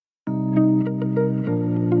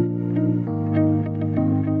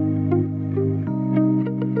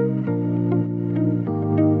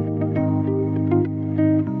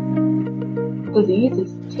disease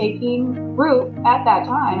is taking root at that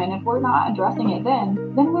time. And if we're not addressing it then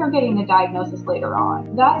we're getting the diagnosis later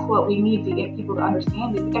on. That's what we need to get people to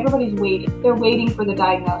understand is everybody's waiting. They're waiting for the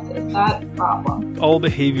diagnosis. That's the problem. All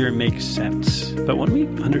behavior makes sense. But when we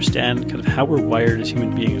understand kind of how we're wired as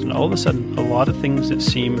human beings, and all of a sudden a lot of things that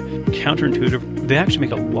seem counterintuitive, they actually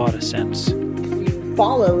make a lot of sense.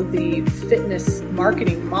 Follow the fitness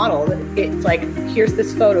marketing model. It's like, here's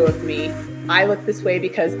this photo of me. I look this way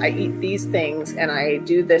because I eat these things and I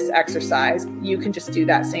do this exercise. You can just do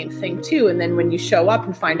that same thing too. And then when you show up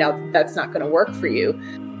and find out that that's not going to work for you,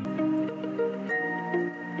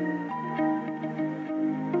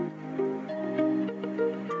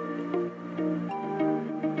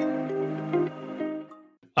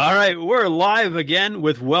 all right, we're live again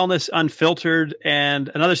with Wellness Unfiltered and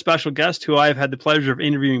another special guest who I've had the pleasure of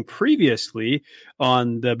interviewing previously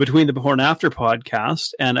on the Between the Before and After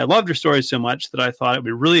podcast. And I loved her story so much that I thought it would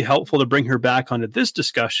be really helpful to bring her back onto this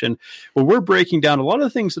discussion where we're breaking down a lot of the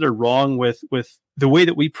things that are wrong with the way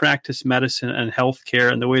that we practice medicine and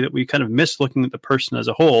healthcare and the way that we kind of miss looking at the person as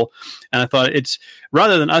a whole. And I thought it's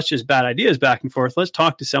rather than us just bad ideas back and forth, let's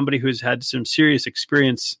talk to somebody who's had some serious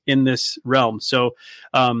experience in this realm. So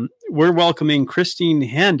we're welcoming Christine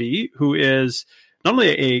Handy, who is not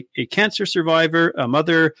only a cancer survivor, a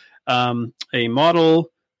mother, a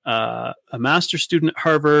model, a master's student at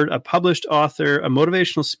Harvard, a published author, a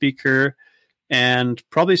motivational speaker, and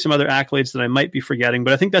probably some other accolades that I might be forgetting,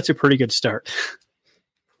 but I think that's a pretty good start.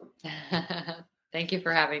 Thank you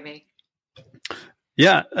for having me.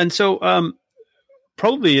 Yeah. And so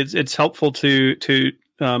probably it's helpful to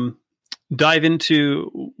dive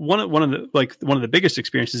into one of the biggest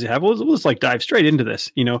experiences you have. We'll just like dive straight into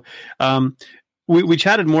this, We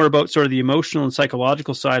chatted more about sort of the emotional and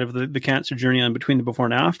psychological side of the cancer journey on Between the Before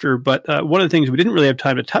and After. But one of the things we didn't really have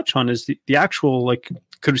time to touch on is the actual,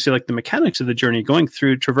 could we say, the mechanics of the journey, going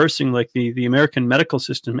through, traversing the American medical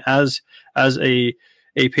system as a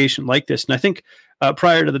patient like this. And I think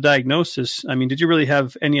prior to the diagnosis, I mean, did you really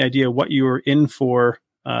have any idea what you were in for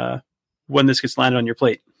when this gets landed on your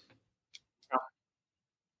plate?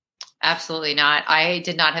 Absolutely not. I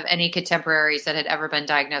did not have any contemporaries that had ever been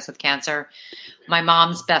diagnosed with cancer. My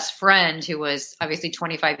mom's best friend, who was obviously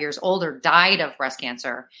 25 years older, died of breast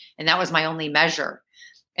cancer. And that was my only measure.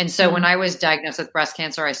 And so when I was diagnosed with breast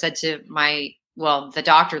cancer, I said to the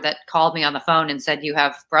doctor that called me on the phone and said, "You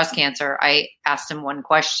have breast cancer." I asked him one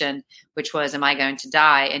question, which was, "Am I going to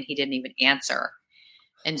die?" And he didn't even answer.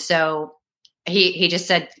 And so he just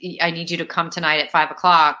said, "I need you to come tonight at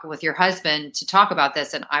 5:00 with your husband to talk about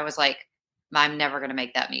this." And I was like, I'm never going to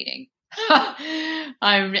make that meeting. And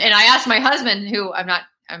I asked my husband, who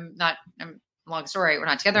long story, we're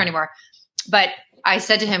not together anymore. But I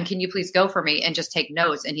said to him, "Can you please go for me and just take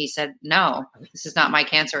notes?" And he said, "No, this is not my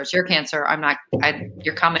cancer. It's your cancer.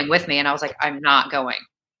 You're coming with me." And I was like, I'm not going.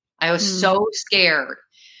 I was so scared.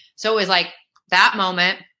 So it was like that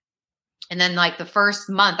moment. And then the first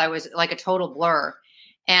month I was like a total blur.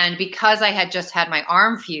 And because I had just had my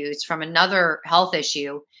arm fused from another health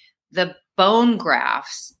issue, the bone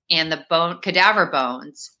grafts and the cadaver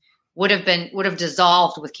bones would have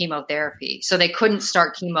dissolved with chemotherapy. So they couldn't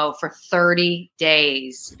start chemo for 30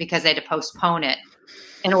 days because they had to postpone it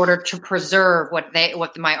in order to preserve what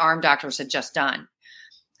my arm doctors had just done.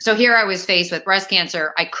 So here I was faced with breast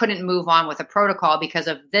cancer. I couldn't move on with a protocol because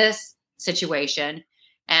of this situation.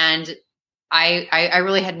 And I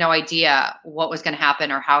really had no idea what was going to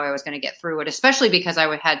happen or how I was going to get through it, especially because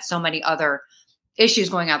I had so many other issues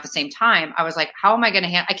going on at the same time. I was like, how am I going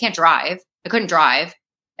to I can't drive. I couldn't drive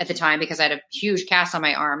at the time because I had a huge cast on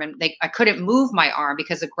my arm, and I couldn't move my arm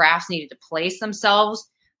because the grafts needed to place themselves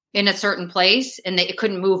in a certain place, and it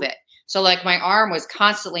couldn't move it. So my arm was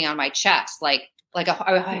constantly on my chest, I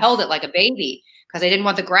held it like a baby because I didn't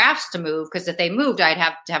want the grafts to move, because if they moved, I'd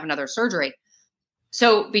have to have another surgery.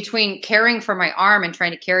 So between caring for my arm and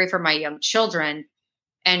trying to care for my young children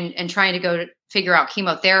and trying to go to figure out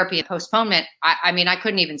chemotherapy and postponement, I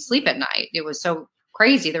couldn't even sleep at night. It was so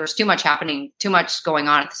crazy. There was too much happening, too much going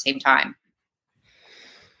on at the same time.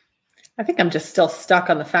 I think I'm just still stuck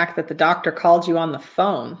on the fact that the doctor called you on the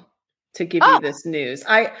phone to give you this news.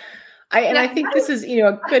 I think this is,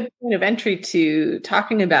 a good point of entry to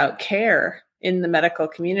talking about care in the medical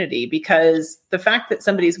community, because the fact that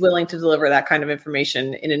somebody's willing to deliver that kind of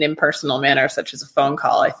information in an impersonal manner, such as a phone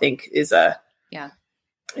call, I think is an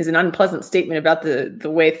unpleasant statement about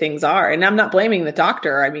the way things are. And I'm not blaming the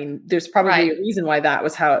doctor. I mean, there's probably a reason why that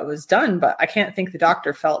was how it was done, but I can't think the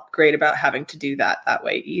doctor felt great about having to do that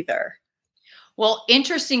way either. Well,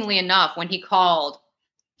 interestingly enough, when he called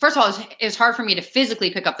first of all, it was hard for me to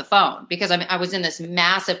physically pick up the phone because I was in this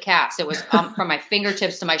massive cast. It was from my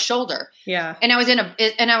fingertips to my shoulder. Yeah. And I was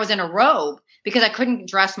in a robe because I couldn't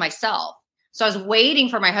dress myself. So I was waiting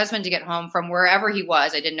for my husband to get home from wherever he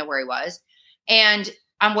was. I didn't know where he was. And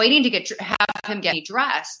I'm waiting to have him get me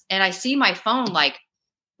dressed. And I see my phone like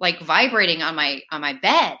vibrating on my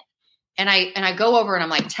bed. And I go over and I'm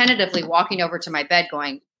like tentatively walking over to my bed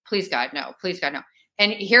going, please God, no, please God, no.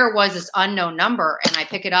 And here it was, this unknown number, and I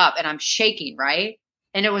pick it up and I'm shaking, right?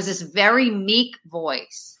 And it was this very meek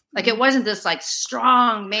voice. Like it wasn't this like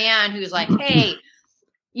strong man who's like, hey,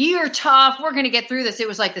 you're tough. We're going to get through this. It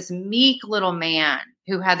was like this meek little man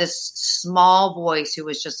who had this small voice who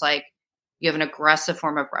was just like, you have an aggressive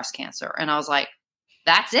form of breast cancer. And I was like,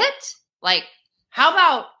 that's it? Like, how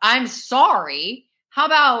about I'm sorry? How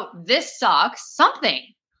about this sucks? Something.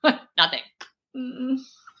 Nothing.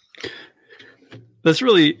 That's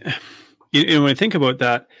really, when I think about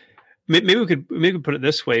that, maybe we could put it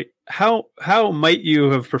this way. How might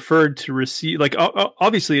you have preferred to receive, like,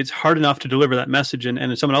 obviously it's hard enough to deliver that message.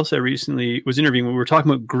 And someone else I recently was interviewing, we were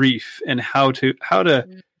talking about grief and how to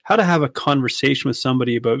have a conversation with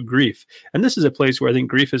somebody about grief. And this is a place where I think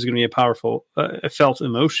grief is going to be a powerful, felt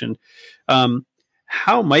emotion.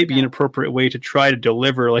 How might be an appropriate way to try to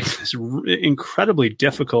deliver like this incredibly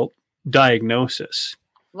difficult diagnosis?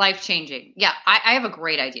 Life-changing. Yeah, I have a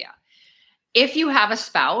great idea. If you have a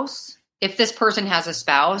spouse, if this person has a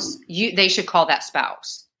spouse, they should call that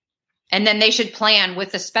spouse. And then they should plan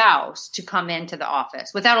with the spouse to come into the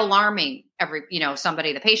office without alarming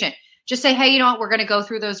somebody, the patient. Just say, hey, you know what? We're going to go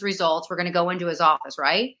through those results. We're going to go into his office,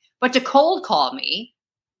 right? But to cold call me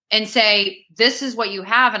and say, this is what you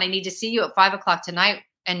have, and I need to see you at 5:00 tonight.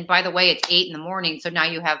 And by the way, it's 8 a.m. So now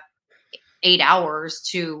you have 8 hours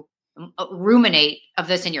to ruminate of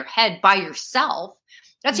this in your head by yourself.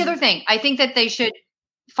 That's the other thing. I think that they should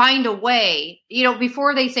find a way,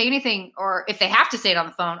 before they say anything, or if they have to say it on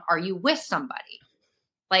the phone, are you with somebody?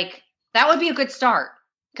 Like that would be a good start.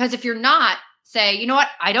 Because if you're not, say, you know what,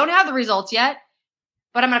 I don't have the results yet,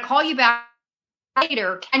 but I'm going to call you back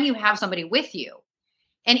later. Can you have somebody with you?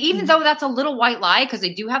 And even though that's a little white lie, because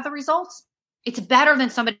they do have the results, it's better than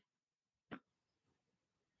somebody.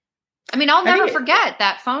 I mean, I'll never forget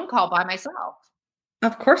that phone call by myself.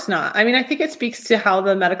 Of course not. I mean, I think it speaks to how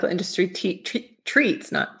the medical industry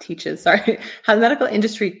treats, not teaches, sorry, how the medical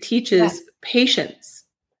industry teaches patients.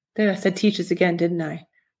 There, I said teaches again, didn't I?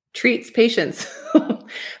 Treats patients.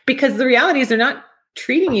 Because the reality is they're not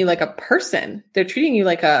treating you like a person. They're treating you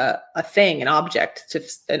like a thing, an object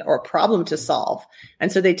or a problem to solve.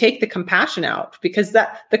 And so they take the compassion out, because the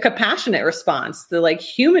compassionate response, the like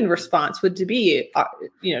human response would to be,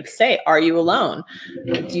 to say, are you alone?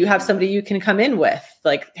 Do you have somebody you can come in with?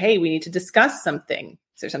 Like, hey, we need to discuss something.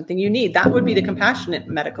 Is there something you need? That would be the compassionate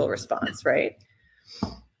medical response, right?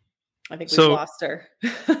 I think we've lost her.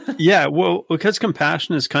 Yeah. Well, because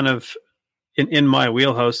compassion is kind of in my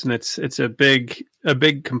wheelhouse, and it's a big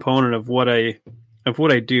component of what I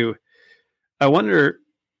do. I wonder,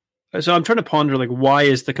 so I'm trying to ponder, like, why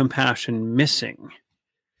is the compassion missing?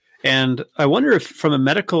 And I wonder if from a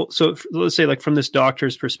medical, so let's say like from this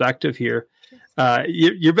doctor's perspective here,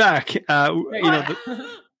 you're back,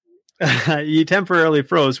 you temporarily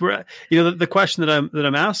froze. The question that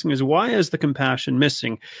I'm asking is, why is the compassion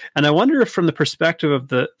missing? And I wonder if from the perspective of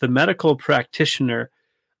the medical practitioner,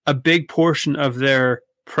 a big portion of their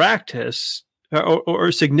practice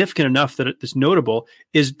or significant enough that it's notable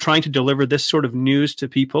is trying to deliver this sort of news to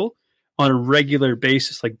people on a regular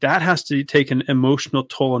basis. Like that has to take an emotional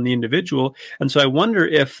toll on the individual. And so I wonder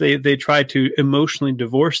if they try to emotionally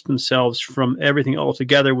divorce themselves from everything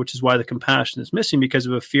altogether, which is why the compassion is missing, because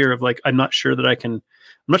of a fear of like, I'm not sure that I can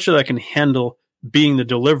handle being the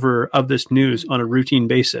deliverer of this news on a routine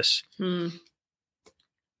basis.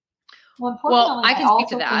 Well, I can speak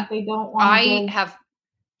to that. They don't want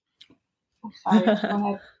sorry, go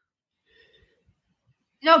ahead.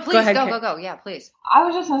 No, please go. Yeah, please. I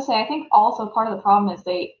was just going to say, I think also part of the problem is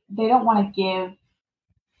they don't want to give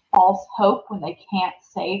false hope when they can't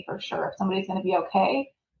say for sure if somebody's going to be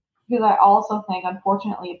okay. Because I also think,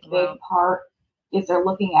 unfortunately, a big part is they're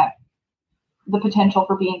looking at the potential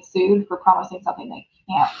for being sued for promising something they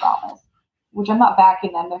can't promise, which I'm not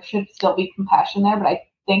backing them. There should still be compassion there, but I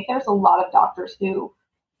think there's a lot of doctors who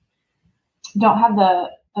don't have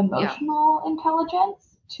the emotional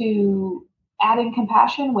intelligence to add in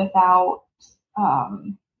compassion without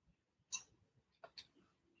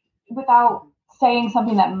saying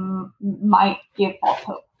something that might give false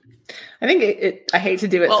hope. I think I hate to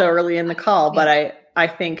do it so early in the call, but I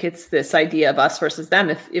think it's this idea of us versus them.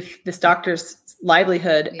 If this doctor's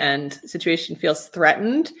livelihood and situation feels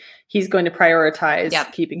threatened, he's going to prioritize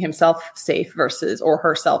keeping himself safe or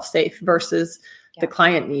herself safe versus the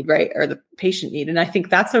client need, right? Or the patient need. And I think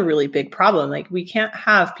that's a really big problem. Like, we can't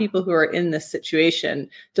have people who are in this situation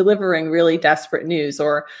delivering really desperate news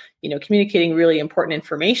or, communicating really important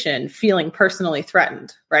information feeling personally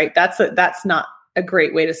threatened, right? That's not a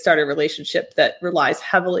great way to start a relationship that relies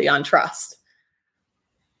heavily on trust.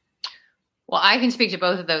 Well, I can speak to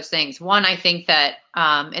both of those things. One, I think that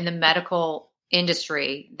in the medical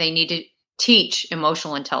industry, they need to teach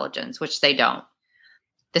emotional intelligence, which they don't.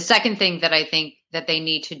 The second thing that I think that they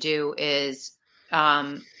need to do is,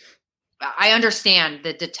 I understand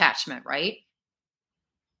the detachment, right?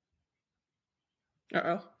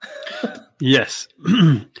 Uh-oh. Yes.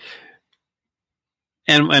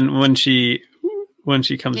 and when she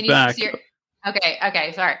comes back.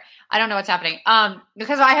 Okay. Sorry. I don't know what's happening.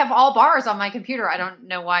 Because I have all bars on my computer. I don't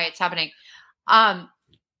know why it's happening.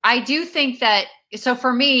 I do think that, so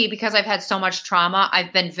for me, because I've had so much trauma,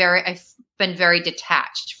 I've been very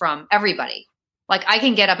detached from everybody. Like, I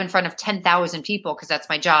can get up in front of 10,000 people because that's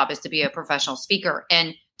my job, is to be a professional speaker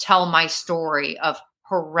and tell my story of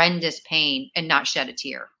horrendous pain and not shed a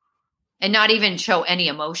tear and not even show any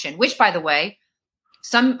emotion, which, by the way,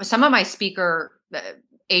 some of my speaker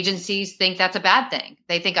agencies think that's a bad thing.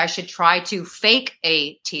 They think I should try to fake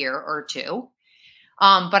a tear or two.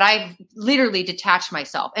 But I've literally detached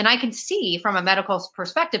myself. And I can see from a medical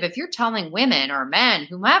perspective, if you're telling women or men,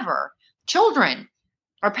 whomever, children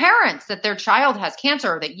or parents, that their child has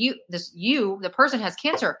cancer, or that the person has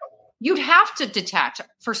cancer, you'd have to detach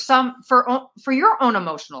for your own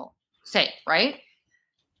emotional sake, right?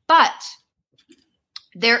 But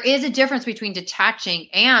there is a difference between detaching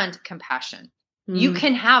and compassion. You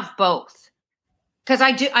can have both. Because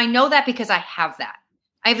I know that because I have that.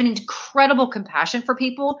 I have an incredible compassion for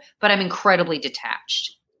people, but I'm incredibly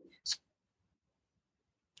detached.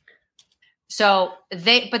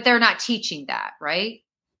 But they're not teaching that, right?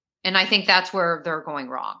 And I think that's where they're going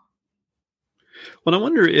wrong. Well, I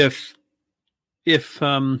wonder if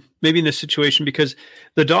maybe in this situation, because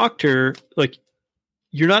the doctor, like,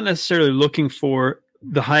 you're not necessarily looking for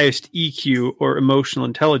the highest EQ or emotional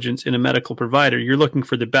intelligence in a medical provider. You're looking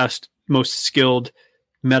for the best, most skilled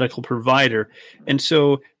medical provider. And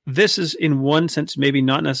so this is, in one sense, maybe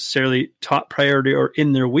not necessarily top priority or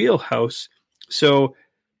in their wheelhouse. So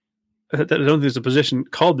I don't think there's a position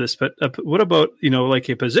called this, but what about, like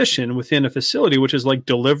a position within a facility, which is like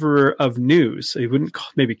deliverer of news? So you wouldn't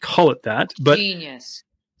maybe call it that, but genius.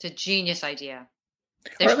 It's a genius idea.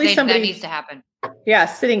 Or at least somebody, that needs to happen. Yeah,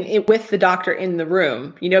 sitting with the doctor in the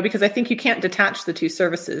room, because I think you can't detach the two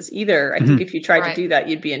services either. I think if you tried to do that,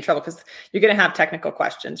 you'd be in trouble, because you're going to have technical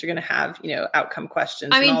questions. You're going to have, outcome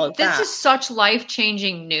questions and all of that. This is such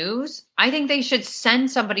life-changing news. I think they should send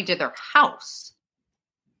somebody to their house.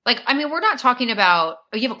 Like, we're not talking about,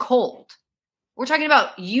 you have a cold. We're talking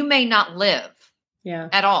about you may not live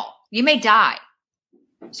at all. You may die.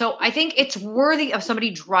 So I think it's worthy of somebody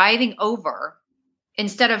driving over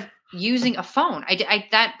instead of using a phone.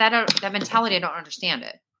 That mentality, I don't understand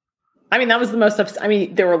it. That was the most,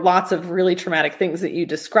 there were lots of really traumatic things that you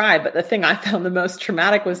described, but the thing I found the most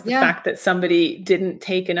traumatic was the fact that somebody didn't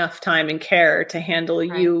take enough time and care to handle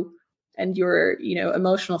you and your,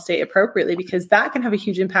 emotional state appropriately, because that can have a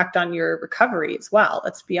huge impact on your recovery as well.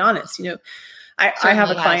 Let's be honest. I have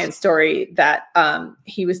a client story that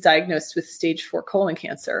he was diagnosed with stage 4 colon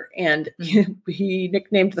cancer, and he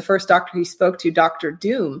nicknamed the first doctor he spoke to Dr.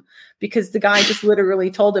 Doom, because the guy just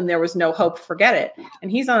literally told him there was no hope, forget it.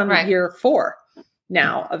 And he's on year 4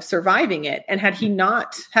 now of surviving it. And had he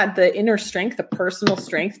not had the inner strength, the personal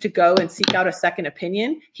strength to go and seek out a second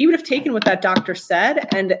opinion, he would have taken what that doctor said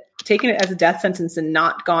and taken it as a death sentence and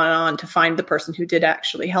not gone on to find the person who did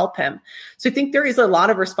actually help him. So I think there is a lot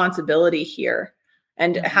of responsibility here,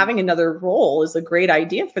 and having another role is a great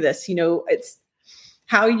idea for this. It's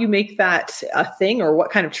how you make that a thing or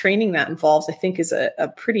what kind of training that involves, I think, is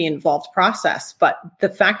a pretty involved process. But the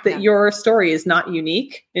fact that your story is not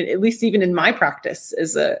unique, at least even in my practice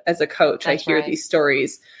as a coach, I hear these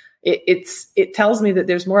stories. It tells me that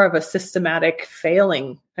there's more of a systematic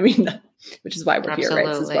failing. Which is why we're here, right?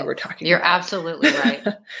 This is what we're talking about. You're absolutely right.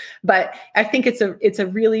 But I think it's a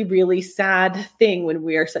really, really sad thing when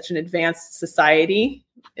we are such an advanced society,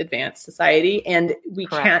 and we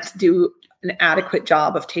can't do an adequate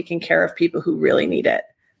job of taking care of people who really need it.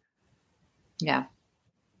 Yeah.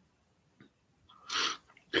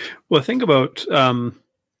 Well, think about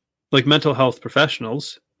like mental health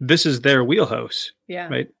professionals. This is their wheelhouse. Yeah.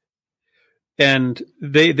 Right. and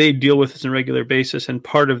they deal with this on a regular basis. And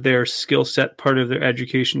part of their skill set, part of their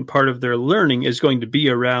education, part of their learning is going to be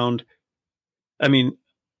around, I mean,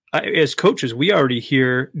 as coaches, we already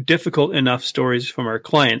hear difficult enough stories from our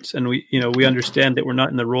clients, and we understand that we're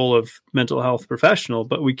not in the role of mental health professional,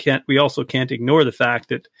 but we also can't ignore the fact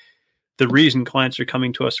that the reason clients are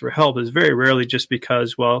coming to us for help is very rarely just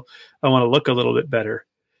because, well, I want to look a little bit better.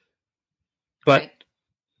 But right.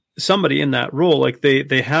 Somebody in that role, like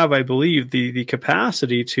they have, I believe, the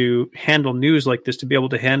capacity to handle news like this, to be able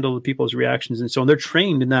to handle the people's reactions and so on. They're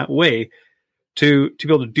trained in that way to be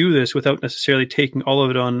able to do this without necessarily taking all of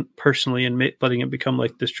it on personally and letting it become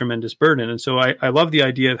like this tremendous burden. And so I love the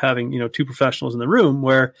idea of having, two professionals in the room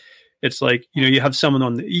where it's like, you have someone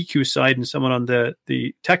on the EQ side and someone on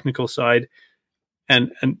the technical side.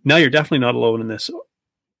 And now you're definitely not alone in this.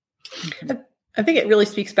 I think it really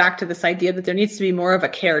speaks back to this idea that there needs to be more of a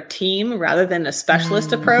care team rather than a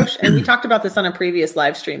specialist approach. And we talked about this on a previous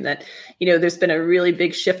live stream that, there's been a really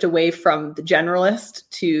big shift away from the generalist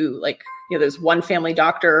to like, there's one family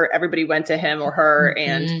doctor, everybody went to him or her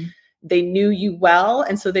and they knew you well.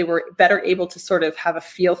 And so they were better able to sort of have a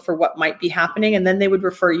feel for what might be happening. And then they would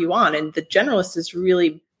refer you on. And the generalist has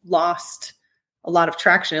really lost a lot of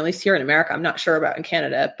traction, at least here in America. I'm not sure about in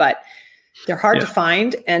Canada, but they're hard to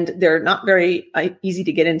find and they're not very easy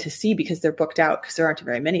to get in to see because they're booked out because there aren't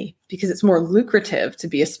very many, because it's more lucrative to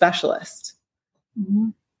be a specialist.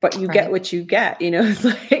 Mm-hmm. But you get what you get, it's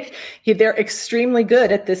like they're extremely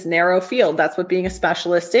good at this narrow field. That's what being a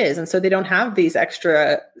specialist is. And so they don't have these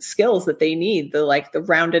extra skills that they need, the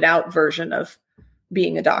rounded out version of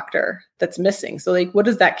being a doctor that's missing. So like, what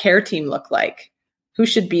does that care team look like? Who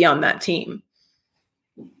should be on that team?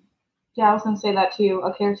 Yeah, I was going to say that too,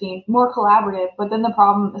 a care team, more collaborative. But then the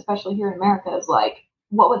problem, especially here in America, is like,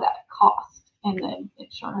 what would that cost? And then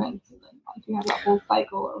insurance, and then like you have that whole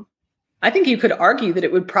cycle of. I think you could argue that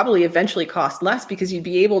it would probably eventually cost less because you'd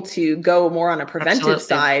be able to go more on a preventive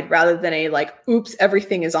side rather than a like, oops,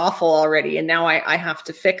 everything is awful already. And now I have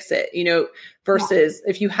to fix it, versus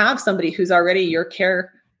if you have somebody who's already your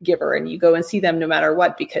caregiver and you go and see them no matter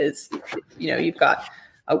what, because, you've got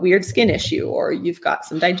a weird skin issue or you've got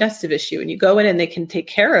some digestive issue and you go in and they can take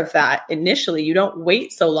care of that initially. You don't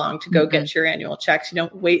wait so long to go get your annual checks. You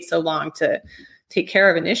don't wait so long to take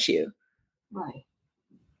care of an issue. Right.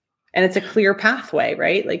 And it's a clear pathway,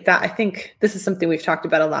 right? Like that, I think this is something we've talked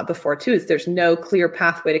about a lot before too, is there's no clear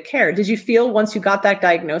pathway to care. Did you feel once you got that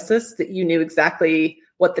diagnosis that you knew exactly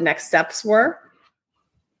what the next steps were?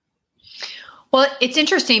 Well, it's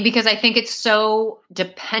interesting because I think it's so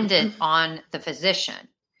dependent on the physician.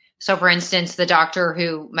 So for instance, the doctor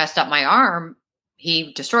who messed up my arm,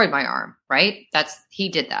 he destroyed my arm, right? He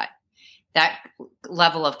did that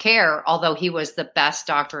level of care, although he was the best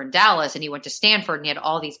doctor in Dallas and he went to Stanford and he had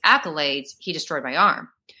all these accolades, he destroyed my arm.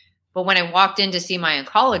 But when I walked in to see my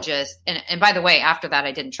oncologist, and by the way, after that,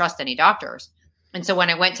 I didn't trust any doctors. And so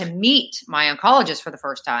when I went to meet my oncologist for the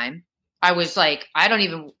first time, I was like, I don't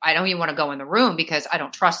even want to go in the room because I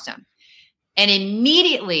don't trust him. And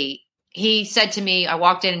immediately he said to me, I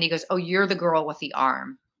walked in and he goes, "Oh, you're the girl with the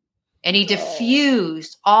arm." And he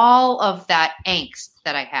diffused all of that angst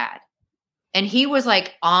that I had. And he was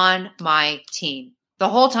like on my team the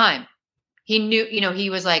whole time. He knew, he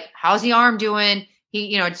was like, "How's the arm doing?"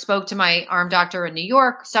 He, spoke to my arm doctor in New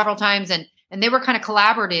York several times and they were kind of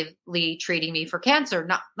collaboratively treating me for cancer.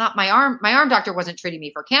 Not my arm. My arm doctor wasn't treating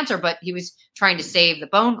me for cancer, but he was trying to save the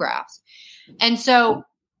bone grafts. And so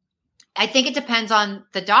I think it depends on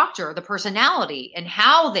the doctor, the personality and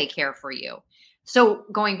how they care for you. So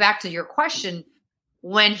going back to your question,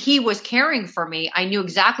 when he was caring for me, I knew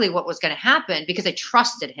exactly what was going to happen because I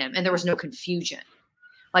trusted him and there was no confusion.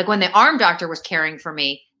 Like when the arm doctor was caring for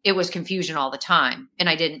me, it was confusion all the time. And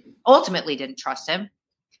I ultimately didn't trust him,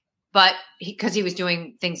 but because he was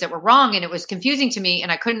doing things that were wrong and it was confusing to me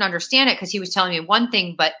and I couldn't understand it because he was telling me one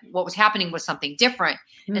thing, but what was happening was something different.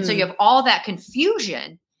 And so you have all that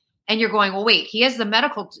confusion and you're going, well, wait, he is the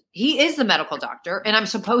medical doctor and I'm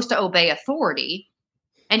supposed to obey authority.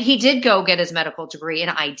 And he did go get his medical degree and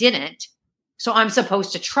I didn't. So I'm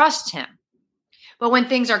supposed to trust him. But when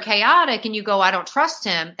things are chaotic and you go, I don't trust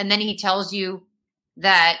him. And then he tells you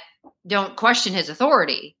that don't question his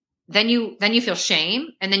authority. Then you feel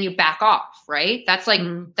shame and then you back off, right? That's like,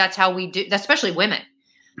 that's how we do, especially women.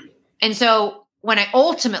 And so when I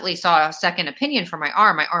ultimately saw a second opinion for my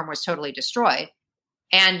arm was totally destroyed.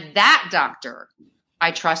 And that doctor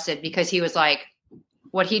I trusted because he was like,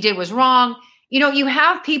 what he did was wrong. You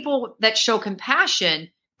have people that show compassion.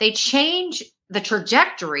 They change the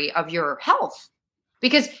trajectory of your health.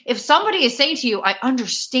 Because if somebody is saying to you, I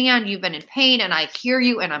understand you've been in pain and I hear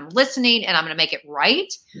you and I'm listening and I'm going to make it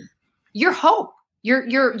right, your hope,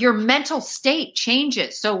 your mental state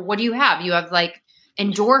changes. So what do you have? You have like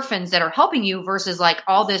endorphins that are helping you versus like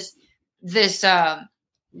all this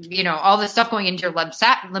all this stuff going into your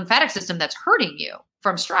lymphatic system that's hurting you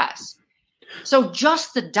from stress. So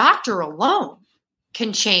just the doctor alone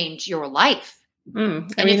can change your life.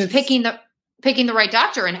 It's picking the right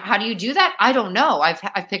doctor. And how do you do that? I don't know.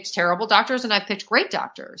 I've picked terrible doctors and I've picked great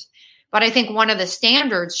doctors. But I think one of the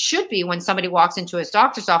standards should be when somebody walks into his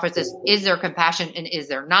doctor's office is there compassion and is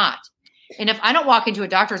there not? And if I don't walk into a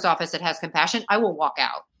doctor's office that has compassion, I will walk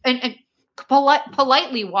out and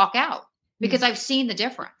politely walk out because I've seen the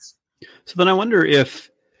difference. So then I wonder if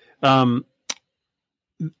we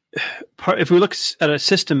look at a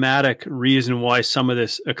systematic reason why some of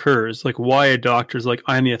this occurs, like why a doctor's like,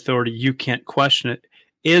 I'm the authority, you can't question it.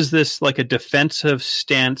 Is this like a defensive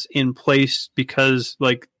stance in place because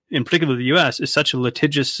like in particular the US is such a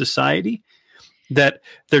litigious society that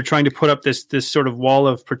they're trying to put up this sort of wall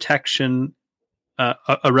of protection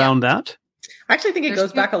around that? I actually think it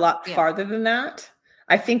goes back a lot farther than that.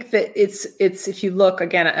 I think that it's if you look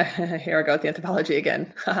again, here I go with the anthropology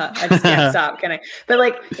again. I just can't stop, can I? But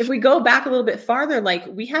like, if we go back a little bit farther, like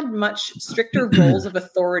we had much stricter roles of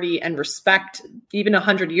authority and respect even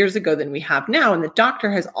 100 years ago than we have now. And the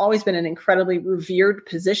doctor has always been an incredibly revered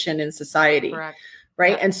position in society. Correct.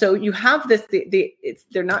 Right. Yeah. And so you have this,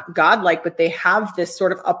 they're not godlike, but they have this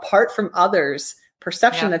sort of apart from others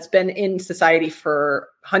perception that's been in society for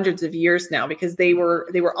hundreds of years now, because they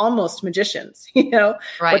were almost magicians,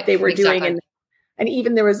 what they were doing. And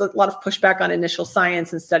even there was a lot of pushback on initial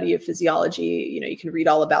science and study of physiology. You can read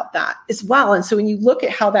all about that as well. And so when you look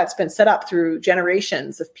at how that's been set up through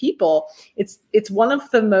generations of people, it's one of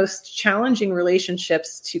the most challenging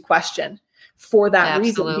relationships to question for that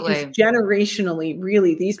reason, because generationally,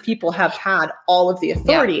 really, these people have had all of the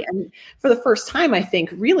authority. Yeah. And for the first time, I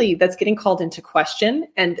think really that's getting called into question,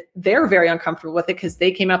 and they're very uncomfortable with it because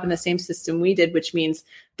they came up in the same system we did, which means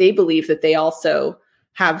they believe that they also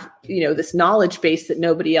have, this knowledge base that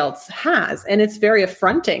nobody else has. And it's very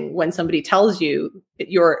affronting when somebody tells you that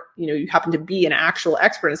you happen to be an actual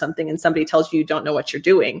expert in something and somebody tells you don't know what you're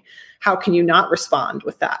doing. How can you not respond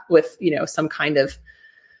with that, with, some kind of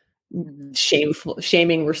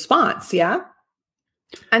shaming response? Yeah.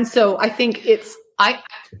 And so I think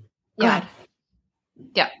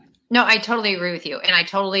no, I totally agree with you. And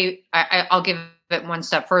I'll give it one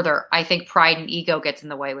step further. I think pride and ego gets in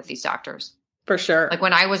the way with these doctors. For sure. Like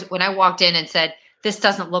when I walked in and said, this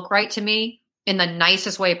doesn't look right to me, in the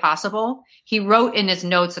nicest way possible, he wrote in his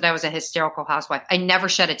notes that I was a hysterical housewife. I never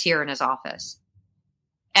shed a tear in his office.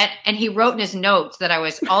 And he wrote in his notes that I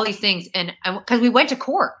was all these things. And because we went to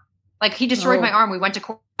court. Like he destroyed my arm. We went to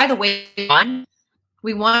court. By the way,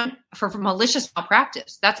 we won for malicious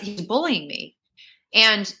malpractice. He's bullying me.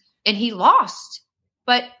 And he lost.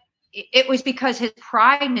 But it was because his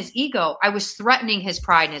pride and his ego, I was threatening his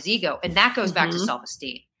pride and his ego. And that goes back to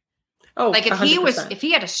self-esteem. Oh, like if 100%. If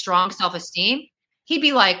he had a strong self-esteem, he'd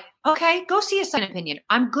be like, okay, go see a second opinion.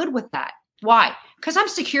 I'm good with that. Why? Because I'm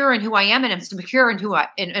secure in who I am and I'm secure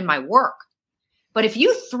in my work. But if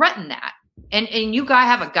you threaten that, and you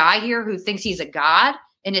have a guy here who thinks he's a god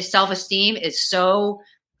and his self-esteem is so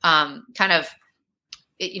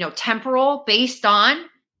temporal based on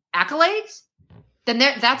accolades, then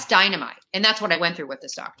that's dynamite. And that's what I went through with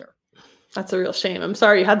this doctor. That's a real shame. I'm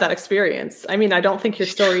sorry you had that experience. I mean, I don't think your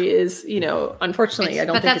story is, unfortunately, I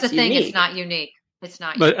don't think it's unique. But that's the thing. It's not unique. It's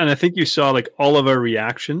not. And I think you saw like all of our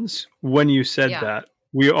reactions when you said that.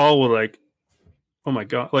 We all were like, oh my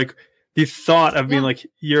God. Like the thought of being like,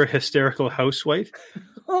 you're a hysterical housewife.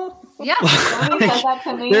 Yeah.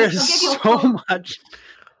 There's so much.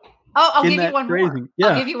 I'll give you one phrasing. more. Yeah.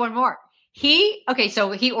 I'll give you one more.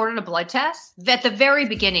 So he ordered a blood test. At the very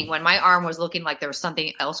beginning, when my arm was looking like there was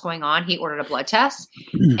something else going on, he ordered a blood test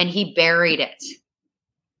and he buried it.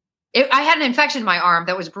 I had an infection in my arm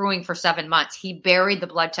that was brewing for 7 months. He buried the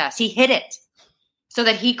blood test. He hid it so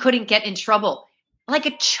that he couldn't get in trouble. Like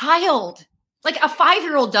a child, like a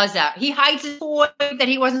 5-year-old does that. He hides his toy that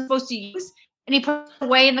he wasn't supposed to use and he put it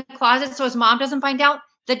away in the closet so his mom doesn't find out.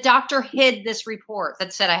 The doctor hid this report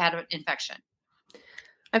that said I had an infection.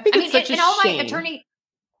 I think it's such a shame. My attorney.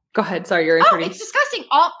 Go ahead. Sorry, your attorney. Oh, it's disgusting.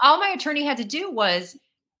 All my attorney had to do was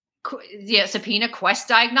subpoena Quest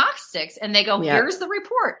Diagnostics, and they go, "Here's the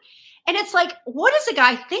report." And it's like, what is the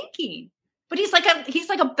guy thinking? But he's like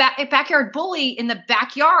a backyard bully in the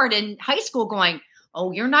backyard in high school, going,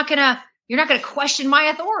 "Oh, you're not gonna question my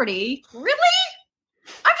authority, really?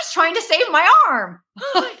 I'm just trying to save my arm."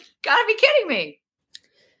 Gotta be kidding me.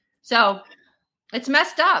 So it's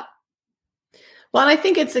messed up. Well, and I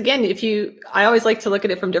think it's, again, I always like to look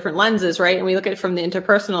at it from different lenses, right? And we look at it from the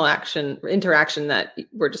interpersonal interaction that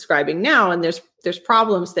we're describing now, and there's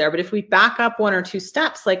problems there. But if we back up one or two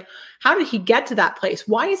steps, like, how did he get to that place?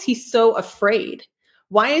 Why is he so afraid?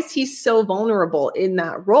 Why is he so vulnerable in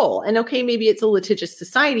that role? And okay, maybe it's a litigious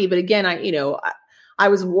society, but again, I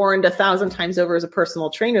was warned 1,000 times over as a personal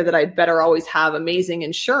trainer that I'd better always have amazing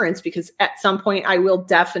insurance, because at some point I will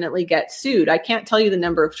definitely get sued. I can't tell you the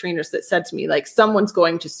number of trainers that said to me, like, someone's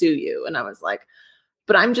going to sue you. And I was like,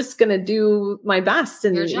 but I'm just going to do my best.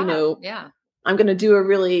 And, I'm going to do a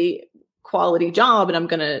really quality job,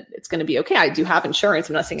 and it's going to be okay. I do have insurance.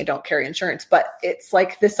 I'm not saying I don't carry insurance, but it's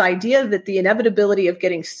like this idea that the inevitability of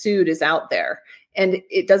getting sued is out there. And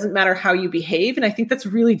it doesn't matter how you behave. And I think that's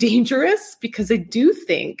really dangerous, because I do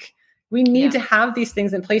think we need to have these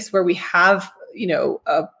things in place where we have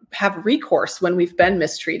recourse when we've been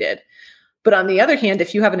mistreated. But on the other hand,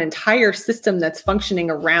 if you have an entire system that's functioning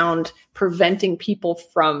around preventing people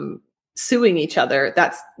from suing each other,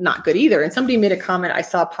 that's not good either. And somebody made a comment I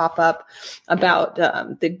saw pop up about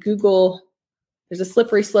the Google, there's a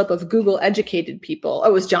slippery slope of Google educated people. Oh,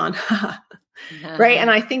 it was John. Right.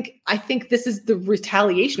 And I think this is the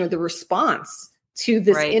retaliation or the response to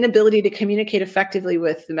this inability to communicate effectively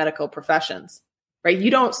with the medical professions. Right.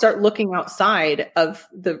 You don't start looking outside of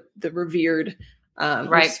the revered,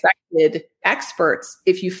 respected experts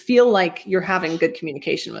if you feel like you're having good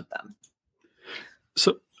communication with them.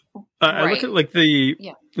 So I look at like the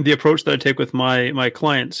approach that I take with my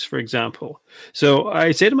clients, for example. So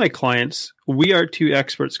I say to my clients, we are two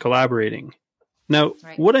experts collaborating. Now,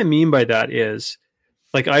 what I mean by that is,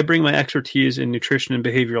 like, I bring my expertise in nutrition and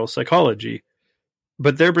behavioral psychology,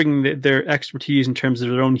 but they're bringing their expertise in terms of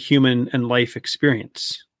their own human and life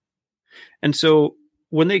experience. And so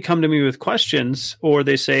when they come to me with questions, or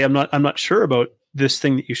they say, I'm not sure about this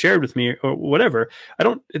thing that you shared with me, or whatever,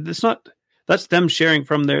 that's them sharing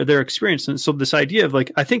from their experience. And so this idea of,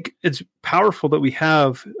 like, I think it's powerful that we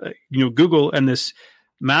have, Google and this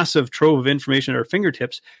massive trove of information at our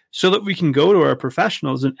fingertips, so that we can go to our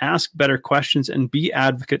professionals and ask better questions and be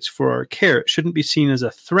advocates for our care. It shouldn't be seen as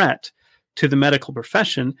a threat to the medical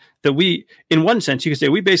profession. That we, in one sense, you could say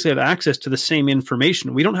we basically have access to the same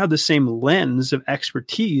information. We don't have the same lens of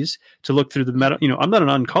expertise to look through the I'm not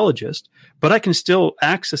an oncologist, but I can still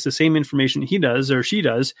access the same information he does or she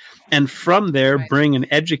does, and from there bring an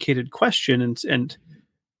educated question. And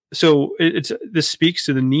so this speaks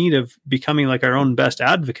to the need of becoming like our own best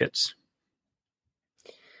advocates.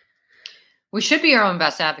 We should be our own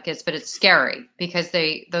best advocates, but it's scary because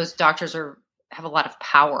those doctors have a lot of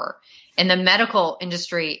power. In the medical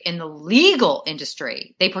industry, in the legal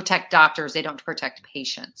industry, they protect doctors. They don't protect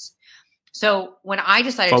patients. So when I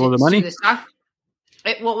decided to sue this doctor,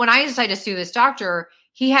 when I decided to sue this doctor,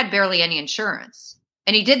 he had barely any insurance,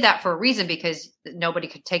 and he did that for a reason, because nobody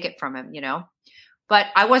could take it from him, But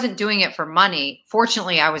I wasn't doing it for money.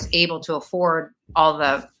 Fortunately, I was able to afford all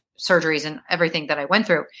the surgeries and everything that I went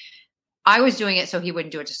through. I was doing it so he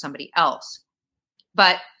wouldn't do it to somebody else.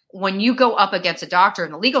 But when you go up against a doctor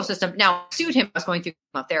in the legal system, now I sued him. I was going through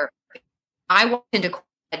chemotherapy. I walked into court,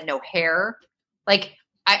 I had no hair. Like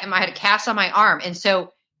I had a cast on my arm. And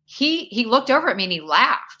so he looked over at me and he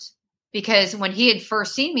laughed, because when he had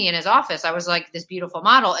first seen me in his office, I was like this beautiful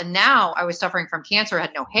model. And now I was suffering from cancer,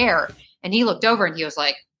 had no hair. And he looked over and he was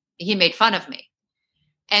like, he made fun of me.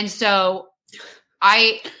 And so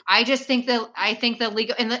I just think the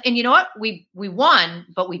legal, and you know what? We won,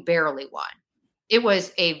 but we barely won. It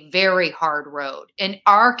was a very hard road. And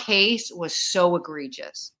our case was so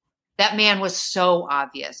egregious. That man was so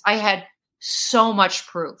obvious. I had so much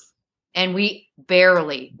proof, and we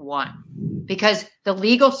barely won, because the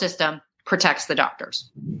legal system protects the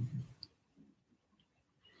doctors.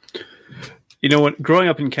 Growing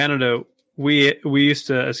up in Canada, we used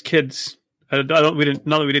to, as kids, we didn't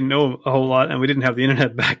know a whole lot, and we didn't have the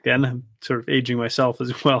internet back then. I'm sort of aging myself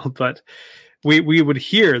as well, but we would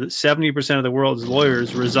hear that 70% of the world's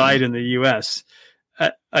lawyers reside in the U.S.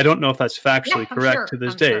 I don't know if that's factually correct to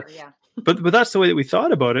this day, but that's the way that we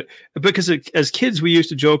thought about it. Because as kids, we used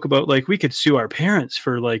to joke about, like, we could sue our parents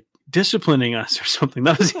for, like, disciplining us or something.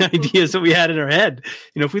 That was the ideas that we had in our head.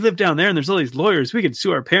 If we lived down there and there's all these lawyers, we could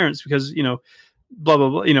sue our parents because, blah, blah,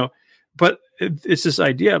 blah, but it's this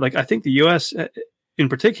idea. Like, I think the U.S. in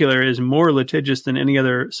particular is more litigious than any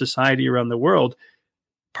other society around the world,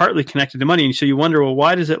 partly connected to money. And so you wonder, well,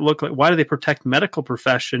 why do they protect medical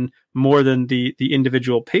profession more than the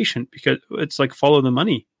individual patient? Because it's like, follow the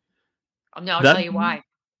money. No, I'll tell you why.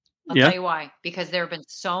 I'll tell you why. Because there have been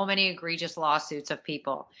so many egregious lawsuits of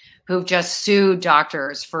people who've just sued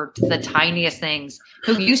doctors for the tiniest things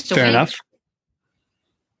who used to Fair win. enough.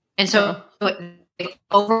 And so they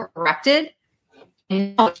overcorrected.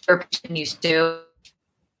 And you sue.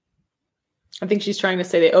 I think she's trying to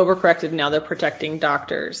say they overcorrected and now they're protecting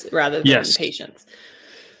doctors rather than patients.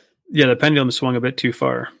 Yeah, the pendulum swung a bit too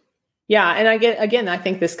far. Yeah. And I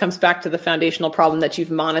think this comes back to the foundational problem that you've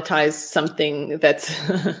monetized something that's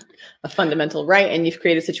a fundamental right. And you've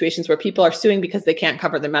created situations where people are suing because they can't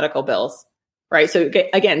cover their medical bills. Right. So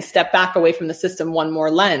again, step back away from the system, one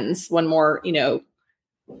more lens, one more,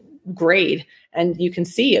 grade. And you can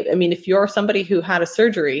see, I mean, if you're somebody who had a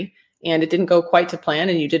surgery and it didn't go quite to plan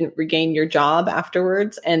and you didn't regain your job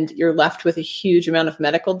afterwards and you're left with a huge amount of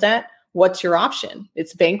medical debt, what's your option?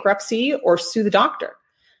 It's bankruptcy or sue the doctor.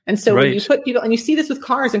 And so when you put people, and you see this with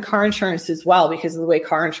cars and car insurance as well, because of the way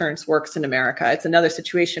car insurance works in America, it's another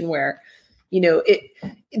situation where,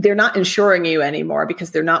 they're not insuring you anymore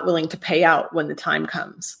because they're not willing to pay out when the time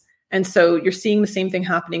comes. And so you're seeing the same thing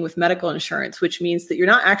happening with medical insurance, which means that you're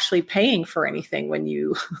not actually paying for anything when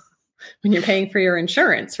you're paying for your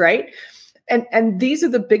insurance, right? And these are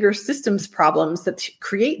the bigger systems problems that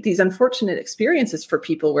create these unfortunate experiences for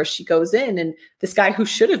people where she goes in and this guy who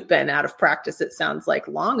should have been out of practice, it sounds like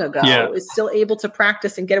long ago, is still able to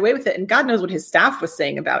practice and get away with it. And God knows what his staff was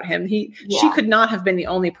saying about him. She could not have been the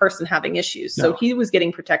only person having issues. So he was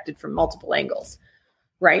getting protected from multiple angles,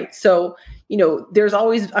 right? So, there's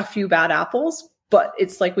always a few bad apples, but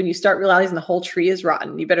it's like when you start realizing the whole tree is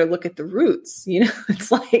rotten, you better look at the roots.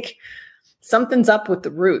 It's like, something's up with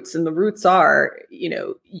the roots, and the roots are,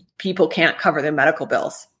 people can't cover their medical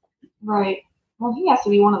bills. Right. Well, he has to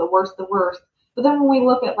be one of the worst. But then when we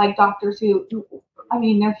look at like doctors who,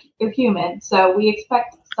 they're human. So we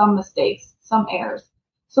expect some mistakes, some errors.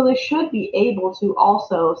 So they should be able to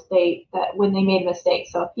also state that when they made a mistake.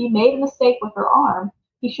 So if he made a mistake with her arm,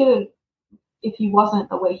 he should have, if he wasn't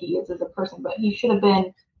the way he is as a person, but he should have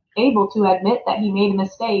been able to admit that he made a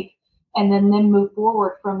mistake and then move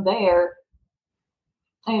forward from there.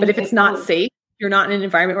 But if it's not safe, you're not in an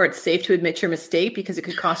environment where it's safe to admit your mistake because it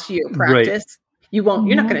could cost you your practice. You're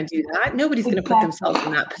not going to do that. Nobody's going to put themselves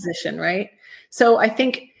in that position. Right. So I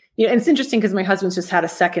think, and it's interesting because my husband's just had a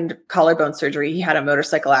second collarbone surgery. He had a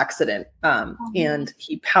motorcycle accident and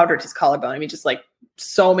he powdered his collarbone. I mean, just like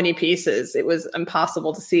so many pieces, it was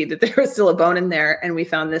impossible to see that there was still a bone in there. And we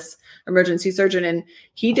found this emergency surgeon and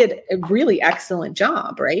he did a really excellent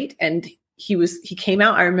job. Right. And he came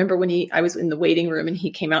out. I remember when I was in the waiting room and he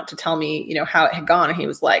came out to tell me, how it had gone. And he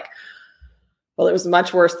was like, well, it was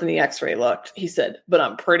much worse than the x-ray looked. He said, but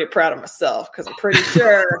I'm pretty proud of myself because I'm pretty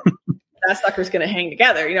sure that sucker's going to hang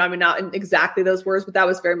together. Not in exactly those words, but that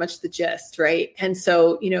was very much the gist. Right. And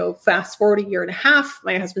so, fast forward a year and a half,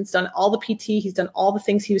 my husband's done all the PT. He's done all the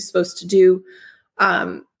things he was supposed to do.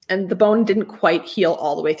 And the bone didn't quite heal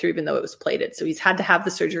all the way through, even though it was plated. So he's had to have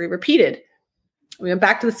the surgery repeated. We went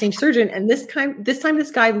back to the same surgeon. And this time,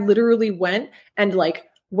 this guy literally went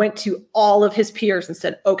to all of his peers and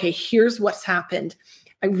said, okay, here's what's happened.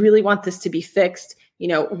 I really want this to be fixed.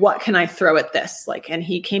 What can I throw at this? And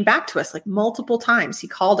he came back to us multiple times. He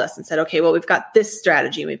called us and said, okay, well, we've got this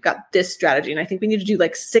strategy and we've got this strategy. And I think we need to do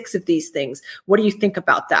 6 of these things. What do you think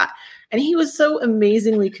about that? And he was so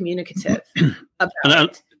amazingly communicative about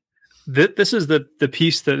it. This is the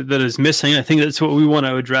piece that is missing. I think that's what we want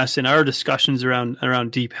to address in our discussions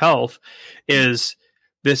around deep health is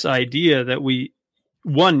this idea that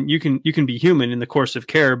you can be human in the course of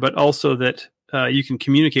care, but also that you can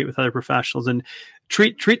communicate with other professionals and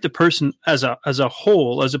treat the person as a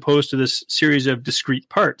whole, as opposed to this series of discrete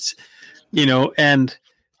parts, and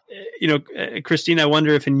Christine, I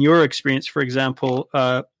wonder if in your experience, for example,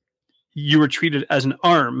 you were treated as an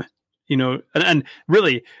arm, and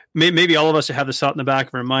really maybe all of us have this thought in the back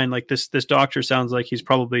of our mind, like this doctor sounds like he's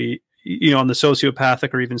probably, on the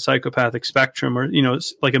sociopathic or even psychopathic spectrum, or,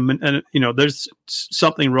 it's like there's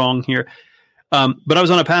something wrong here. But I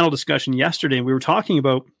was on a panel discussion yesterday and we were talking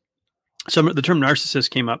about the term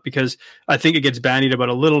narcissist came up because I think it gets bandied about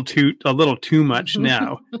a little too much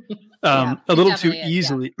now, a little too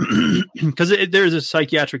easily because there's a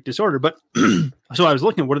psychiatric disorder. But so I was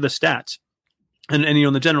looking at what are the stats. And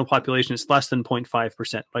in the general population, it's less than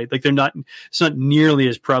 0.5%, right? It's not nearly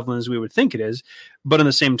as prevalent as we would think it is. But on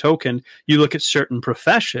the same token, you look at certain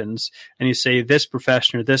professions and you say this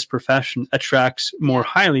profession or this profession attracts more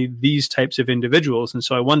highly these types of individuals. And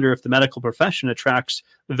so I wonder if the medical profession attracts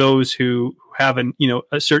those who have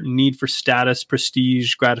a certain need for status,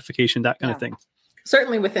 prestige, gratification, that kind of thing.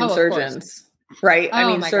 Certainly within surgeons, right?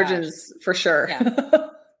 Surgeons for sure. Yeah.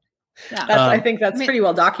 Yeah. I think that's pretty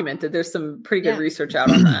well documented. There's some pretty good research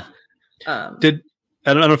out on that.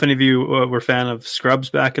 I don't know if any of you were a fan of Scrubs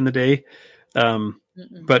back in the day,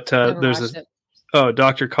 but there's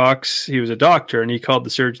Dr. Cox. He was a doctor, and he called the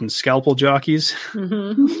surgeons scalpel jockeys.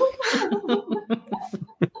 Mm-hmm.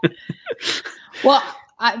 Well,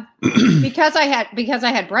 because I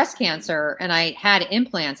had breast cancer and I had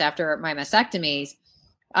implants after my mastectomies,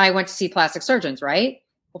 I went to see plastic surgeons, right?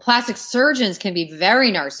 Well, plastic surgeons can be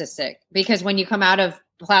very narcissistic because when you come out of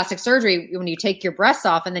plastic surgery, when you take your breasts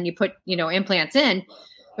off and then you put, implants in,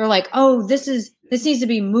 they're like, oh, this needs to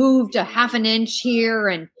be moved a half an inch here.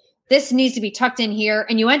 And this needs to be tucked in here.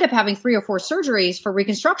 And you end up having 3 or 4 surgeries for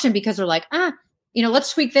reconstruction because they're like,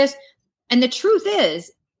 let's tweak this. And the truth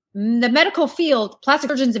is, the medical field, plastic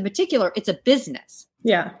surgeons in particular, it's a business.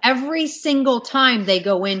 Yeah. Every single time they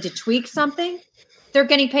go in to tweak something, they're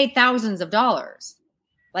getting paid thousands of dollars.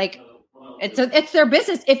 Like it's their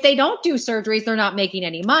business. If they don't do surgeries, they're not making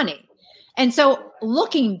any money. And so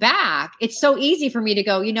looking back, it's so easy for me to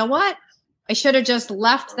go, you know what? I should have just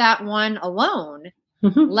left that one alone,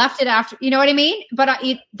 left it after, you know what I mean? But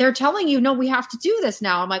they're telling you, no, we have to do this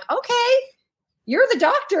now. I'm like, okay, you're the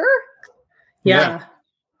doctor. Yeah.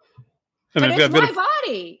 But it's my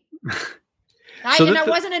body. I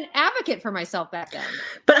wasn't an advocate for myself back then.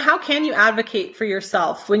 But how can you advocate for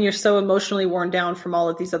yourself when you're so emotionally worn down from all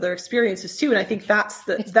of these other experiences too? And I think that's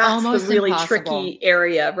the really tricky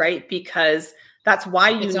area, right? Because that's why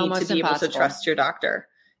you need to be able to trust your doctor,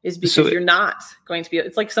 is because you're not going to be,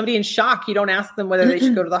 it's like somebody in shock. You don't ask them whether they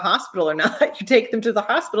should go to the hospital or not. You take them to the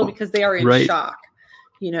hospital because they are in shock,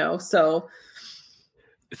 so.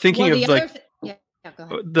 Thinking of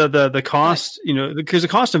the cost, because the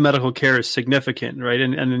cost of medical care is significant, right?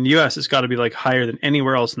 And in the US, it's got to be like higher than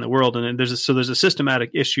anywhere else in the world. And there's a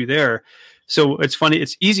systematic issue there. So it's funny.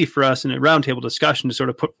 It's easy for us in a roundtable discussion to sort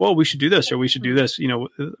of put, well, we should do this or we should do this,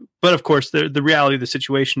 but of course the reality of the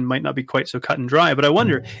situation might not be quite so cut and dry. But I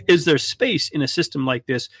wonder, is there space in a system like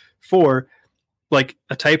this for like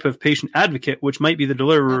a type of patient advocate, which might be the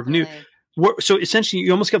deliverer of news? So essentially,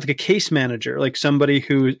 you almost get like a case manager, like somebody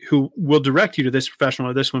who will direct you to this professional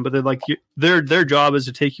or this one, but they're like their job is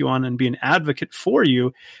to take you on and be an advocate for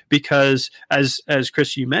you, because as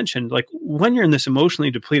Chris, you mentioned, like when you're in this emotionally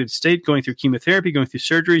depleted state, going through chemotherapy, going through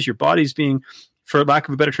surgeries, your body's being, for lack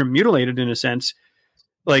of a better term, mutilated in a sense.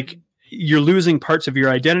 Like you're losing parts of your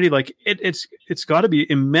identity. Like it's got to be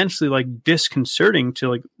immensely like disconcerting to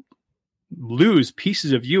like lose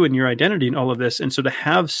pieces of you and your identity and all of this. And so to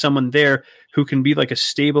have someone there who can be like a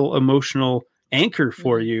stable emotional anchor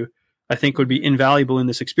for you, I think would be invaluable in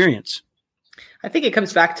this experience. I think it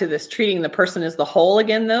comes back to this treating the person as the whole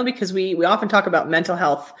again, though, because we often talk about mental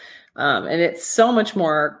health, and it's so much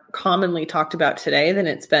more commonly talked about today than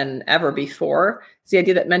it's been ever before. It's the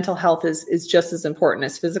idea that mental health is just as important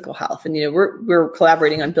as physical health. And, we're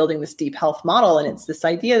collaborating on building this deep health model. And it's this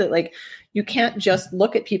idea that like, you can't just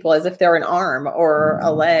look at people as if they're an arm or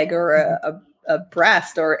a leg or a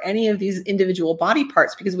breast or any of these individual body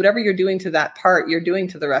parts, because whatever you're doing to that part, you're doing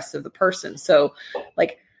to the rest of the person. So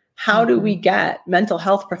like, how do we get mental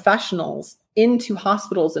health professionals into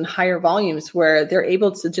hospitals in higher volumes where they're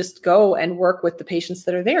able to just go and work with the patients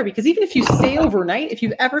that are there? Because even if you stay overnight, if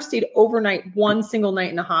you've ever stayed overnight one single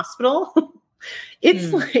night in a hospital,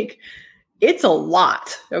 it's like, it's a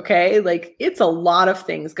lot. Okay. Like it's a lot of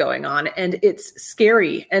things going on and it's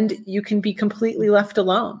scary, and you can be completely left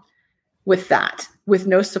alone with that, with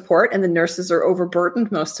no support. And the nurses are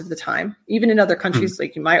overburdened most of the time. Even in other countries,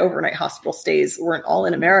 like my overnight hospital stays weren't all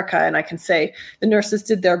in America. And I can say the nurses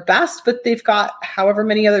did their best, but they've got however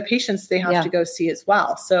many other patients they have to go see as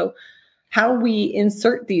well. So how we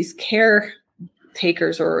insert these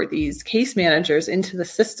caretakers or these case managers into the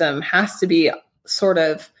system has to be sort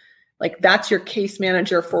of like, that's your case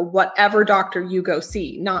manager for whatever doctor you go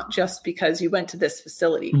see, not just because you went to this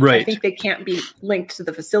facility. Right. I think they can't be linked to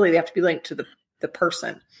the facility. They have to be linked to the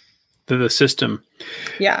person. To the system.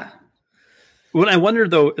 Yeah. Well, I wonder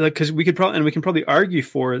though, like, because we can probably argue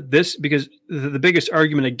for this, because the biggest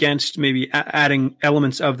argument against maybe adding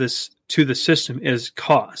elements of this to the system is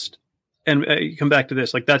cost. And you come back to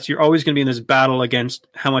this, like you're always going to be in this battle against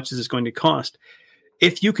how much is this going to cost.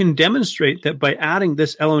 If you can demonstrate that by adding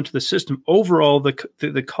this element to the system, overall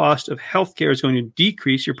the cost of healthcare is going to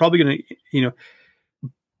decrease, you're probably going to,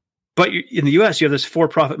 but in the US, you have this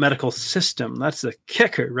for-profit medical system. That's the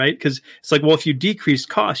kicker, right? Because it's like, well, if you decrease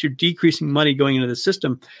costs, you're decreasing money going into the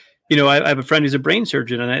system. I have a friend who's a brain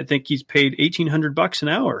surgeon, and I think he's paid $1,800 an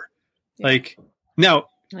hour. Yeah. Like now,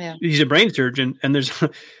 he's a brain surgeon, and there's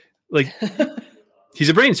like He's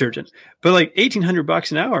a brain surgeon, but like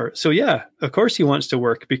 $1,800 an hour. So yeah, of course he wants to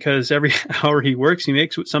work, because every hour he works, he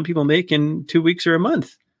makes what some people make in 2 weeks or a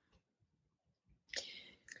month.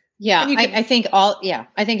 Yeah, I think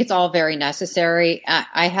it's all very necessary.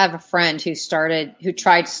 I have a friend who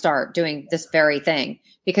tried to start doing this very thing,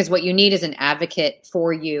 because what you need is an advocate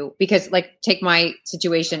for you. Because, like, take my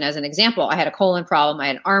situation as an example. I had a colon problem, I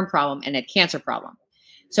had an arm problem, and a cancer problem.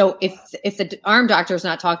 So if the arm doctor is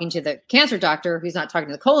not talking to the cancer doctor, he's not talking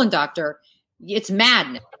to the colon doctor, it's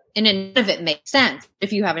madness. And none of it makes sense.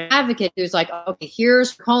 If you have an advocate who's like, okay,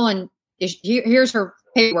 here's colon, here's her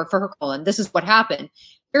paperwork for her colon. This is what happened.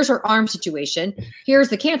 Here's her arm situation. Here's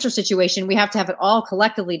the cancer situation. We have to have it all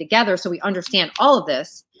collectively together so we understand all of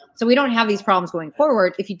this, so we don't have these problems going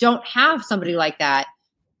forward. If you don't have somebody like that,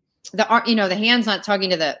 the hand's not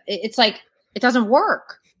talking to it's like, it doesn't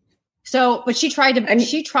work. So, but she tried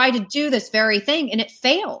to do this very thing, and it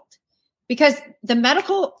failed, because the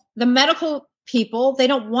medical people, they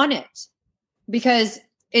don't want it, because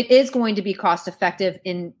it is going to be cost effective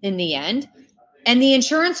in the end. And the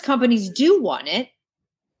insurance companies do want it,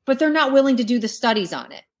 but they're not willing to do the studies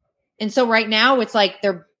on it. And so right now it's like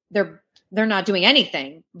they're not doing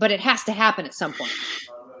anything, but it has to happen at some point.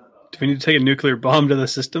 Do we need to take a nuclear bomb to the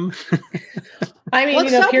system? I mean,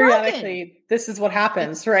 periodically, this is what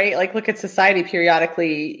happens, right? Like, look at society.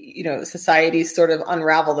 Periodically, societies sort of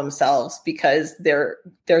unravel themselves because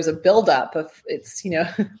there's a buildup of it's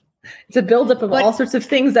a buildup of all sorts of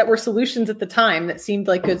things that were solutions at the time that seemed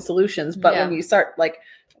like good solutions. But when you start like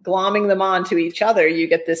glomming them on to each other, you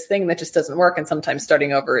get this thing that just doesn't work. And sometimes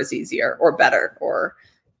starting over is easier or better, or,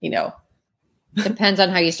 Depends on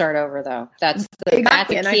how you start over, though. That's the key.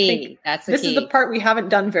 That's the key. This is the part we haven't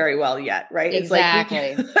done very well yet, right? Exactly.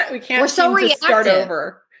 It's like we can't we're so reactive. Start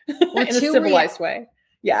over in a civilized way.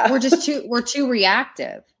 Yeah. We're too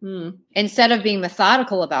reactive. Instead of being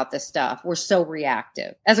methodical about this stuff, we're so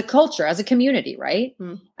reactive as a culture, as a community, right?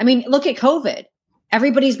 I mean, look at COVID.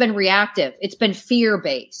 Everybody's been reactive. It's been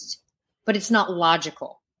fear-based, but it's not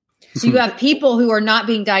logical. So you have people who are not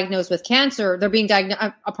being diagnosed with cancer. They're being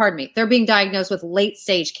they're being diagnosed with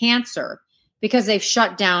late-stage cancer because they've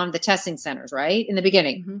shut down the testing centers, right? In the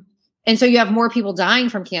beginning. Mm-hmm. And so you have more people dying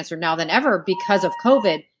from cancer now than ever because of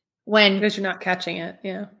COVID. Because you're not catching it.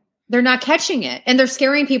 Yeah. They're not catching it. And they're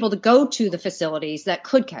scaring people to go to the facilities that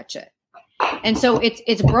could catch it. And so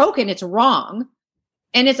it's broken. It's wrong.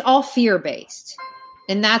 And it's all fear-based.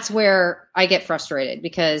 And that's where I get frustrated,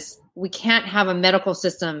 because we can't have a medical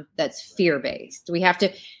system that's fear-based. We have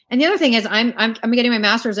to. And the other thing is I'm getting my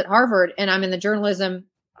master's at Harvard, and I'm in the journalism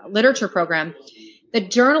literature program. The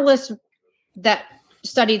journalists that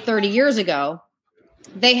studied 30 years ago,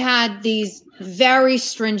 they had these very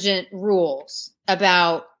stringent rules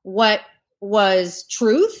about what was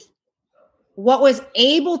truth, what was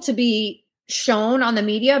able to be shown on the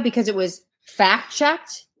media because it was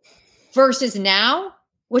fact-checked, versus now,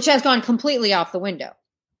 which has gone completely off the window.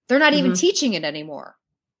 They're not even teaching it anymore.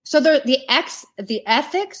 So the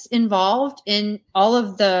ethics involved in all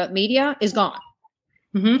of the media is gone.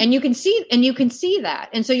 Mm-hmm. And you can see that.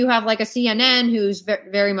 And so you have like a CNN who's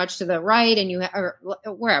very much to the right, and or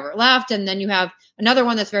wherever left. And then you have another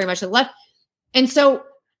one that's very much to the left. And so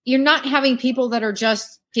you're not having people that are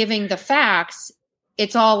just giving the facts.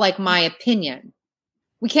 It's all like my opinion.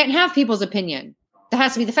 We can't have people's opinion. That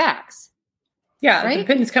has to be the facts. Yeah. Right? The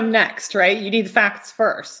opinions come next, right? You need the facts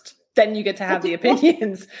first. Then you get to have the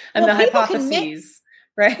opinions and the hypotheses.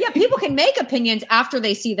 Right. Yeah, people can make opinions after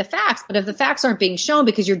they see the facts, but if the facts aren't being shown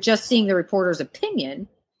because you're just seeing the reporter's opinion,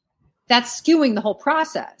 that's skewing the whole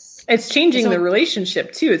process. It's changing the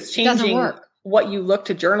relationship too. It's changing what you look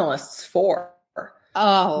to journalists for.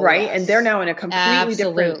 Oh, right. Yes. And they're now in a completely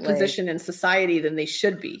different position in society than they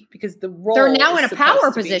should be, because the role they're now in a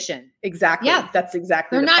power position. Exactly. Yeah. That's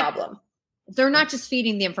exactly the problem. They're not just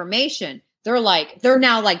feeding the information. They're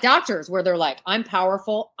now like doctors, where they're like, I'm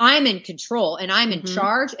powerful, I'm in control, and I'm in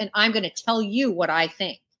charge, and I'm going to tell you what I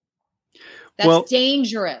think. That's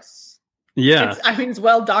dangerous. Yeah. It's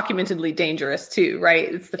well documentedly dangerous too,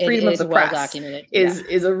 right? It's the freedom of the press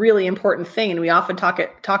is a really important thing. And we often talk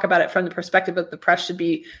about it from the perspective of the press should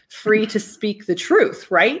be free to speak the truth,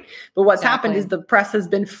 right? But what's happened is the press has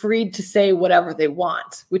been freed to say whatever they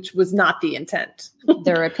want, which was not the intent.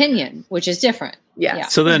 Their opinion, which is different. Yeah.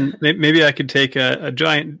 So then maybe I could take a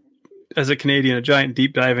giant, as a Canadian, a giant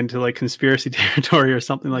deep dive into like conspiracy territory or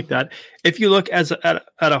something like that. If you look at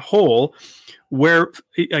a whole, where,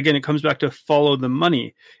 again, it comes back to follow the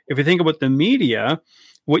money. If you think about the media,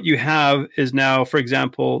 what you have is now, for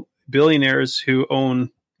example, billionaires who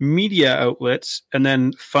own media outlets and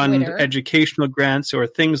then fund Twitter. educational grants or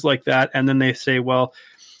things like that. And then they say, well,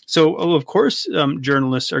 so of course,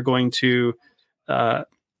 journalists are going to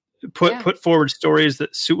put forward stories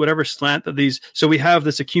that suit whatever slant that these. So we have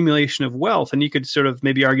this accumulation of wealth, and you could sort of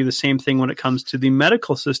maybe argue the same thing when it comes to the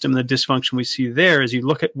medical system. The dysfunction we see there is you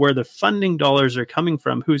look at where the funding dollars are coming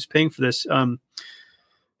from, who's paying for this. One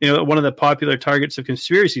of the popular targets of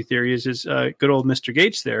conspiracy theories is good old Mr.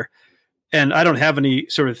 Gates there. And I don't have any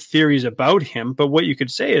sort of theories about him, but what you could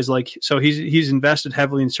say is like, so he's invested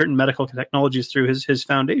heavily in certain medical technologies through his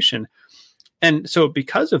foundation. And so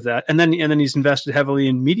because of that, and then he's invested heavily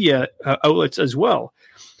in media outlets as well.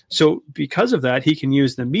 So because of that, he can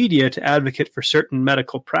use the media to advocate for certain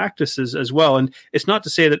medical practices as well. And it's not to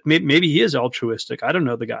say that maybe he is altruistic. I don't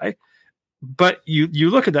know the guy. But you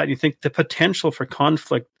look at that and you think the potential for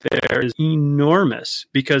conflict there is enormous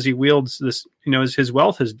because he wields this, his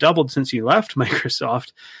wealth has doubled since he left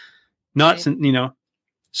Microsoft.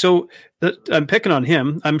 So I'm picking on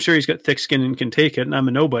him. I'm sure he's got thick skin and can take it, and I'm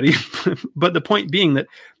a nobody. But the point being that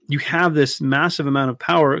you have this massive amount of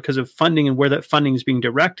power because of funding and where that funding is being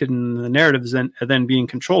directed, and the narrative is then being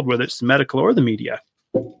controlled, whether it's the medical or the media.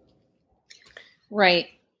 Right.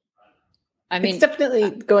 I mean, it's definitely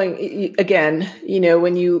going again,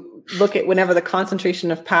 when you look at whenever the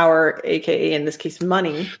concentration of power, AKA in this case,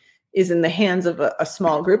 money, is in the hands of a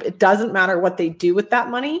small group, it doesn't matter what they do with that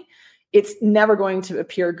money. It's never going to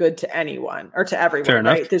appear good to anyone or to everyone,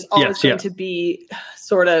 right? There's always going to be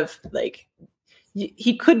sort of like,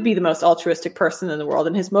 he could be the most altruistic person in the world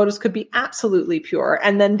and his motives could be absolutely pure.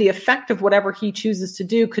 And then the effect of whatever he chooses to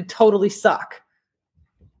do could totally suck.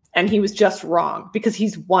 And he was just wrong because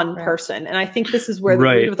he's one person. And I think this is where the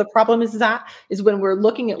root of the problem is when we're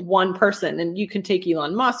looking at one person, and you can take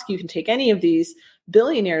Elon Musk, you can take any of these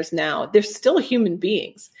billionaires now, they're still human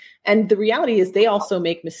beings. And the reality is they also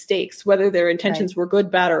make mistakes, whether their intentions were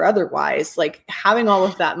good, bad, or otherwise. Like having all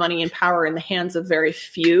of that money and power in the hands of very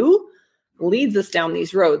few leads us down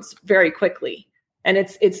these roads very quickly. And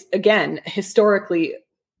it's again, historically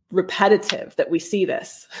repetitive that we see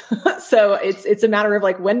this. So it's a matter of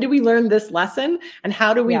like, when do we learn this lesson and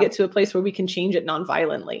how do we get to a place where we can change it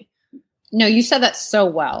nonviolently? No, you said that so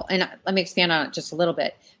well. And let me expand on it just a little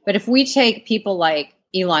bit. But if we take people like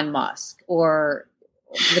Elon Musk or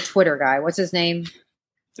the Twitter guy, what's his name?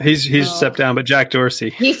 He's stepped down, but Jack Dorsey.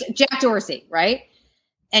 He's Jack Dorsey, right?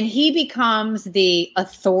 And he becomes the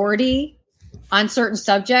authority on certain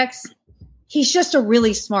subjects. He's just a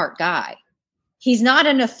really smart guy. He's not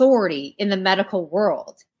an authority in the medical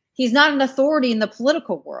world. He's not an authority in the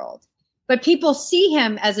political world. But people see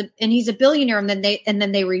him and he's a billionaire, and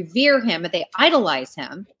then they revere him and they idolize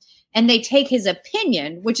him, and they take his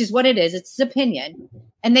opinion, which is what it is. It's his opinion,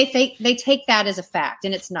 and they take that as a fact,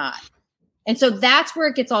 and it's not. And so that's where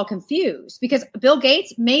it gets all confused, because Bill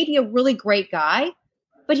Gates may be a really great guy,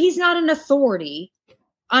 but he's not an authority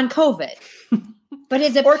on COVID. But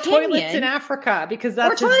his opinion, or toilets in Africa, because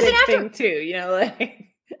that's his big thing too.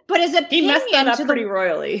 But his opinion, he messed that up pretty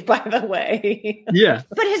royally, by the way. Yeah.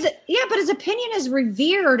 But his opinion is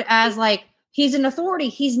revered as like he's an authority.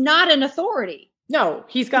 He's not an authority. No,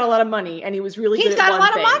 he's got a lot of money, and he was really good at one thing. He's got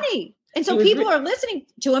a lot of money, and so people are listening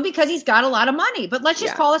to him because he's got a lot of money. But let's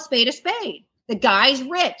just call a spade a spade. The guy's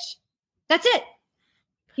rich. That's it.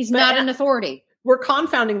 He's not an authority. We're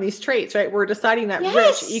confounding these traits, right? We're deciding that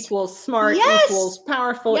rich equals smart, equals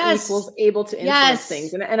powerful, equals able to influence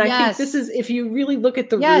things. And I think this is, if you really look at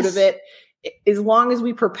the root of it, as long as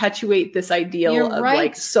we perpetuate this ideal of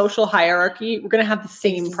like social hierarchy, we're going to have the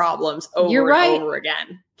same problems over and over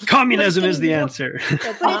again. Communism is the answer.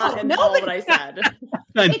 That's not what I said.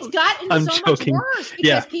 It's gotten much worse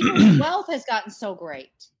because people's wealth has gotten so great.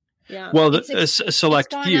 Yeah. Well, a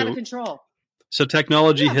select few. Out of control. So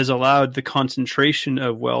technology has allowed the concentration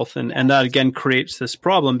of wealth, and that again creates this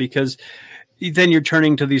problem, because then you're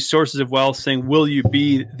turning to these sources of wealth saying, will you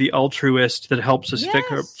be the altruist that helps us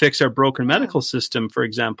fix our broken medical system, for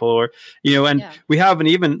example? Or, we haven't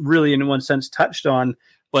even really in one sense touched on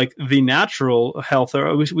like the natural health,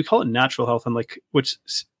 or we call it natural health, and like, which,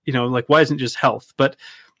 like, why isn't it just health? But,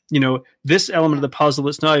 this element of the puzzle,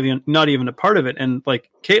 it's not even a part of it. And like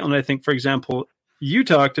Caitlin, I think, for example, you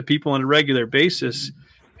talk to people on a regular basis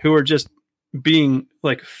who are just being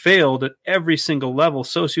like failed at every single level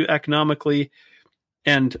socioeconomically,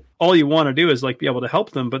 and all you want to do is like be able to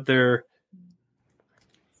help them, but they're,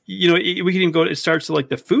 we can even go, it starts to like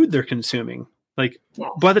the food they're consuming. Like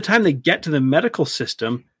by the time they get to the medical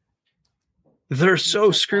system, they're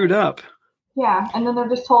so screwed up. Yeah, and then they're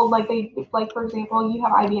just told, like, for example, you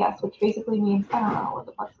have IBS, which basically means, I don't know what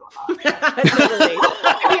the fuck's going on. Totally.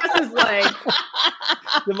 IBS is like,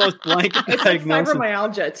 the most blanket It's like diagnosis.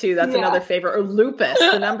 fibromyalgia too. That's another favorite. Or lupus.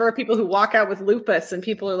 The number of people who walk out with lupus and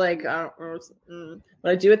people are like, what do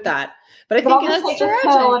I do with that? But I think I'll take this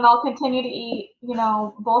pill and I'll continue to eat,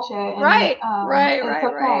 bullshit. And, right. It's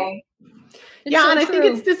okay. It's and I think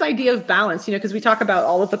it's this idea of balance, because we talk about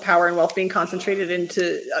all of the power and wealth being concentrated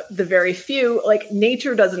into the very few. Like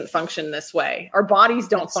nature doesn't function this way. Our bodies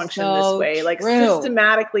don't function this way. Like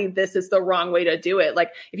systematically, this is the wrong way to do it.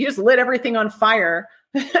 Like if you just lit everything on fire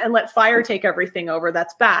and let fire take everything over,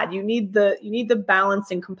 that's bad. You need the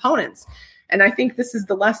balancing components. And I think this is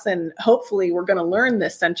the lesson, hopefully we're going to learn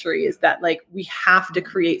this century, is that like we have to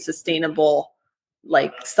create sustainable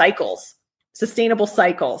cycles,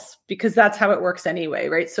 because that's how it works anyway,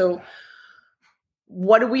 right? So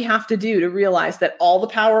what do we have to do to realize that all the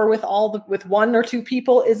power with one or two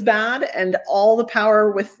people is bad, and all the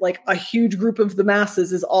power with like a huge group of the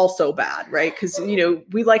masses is also bad, right? Because,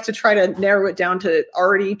 we like to try to narrow it down to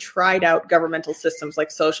already tried out governmental systems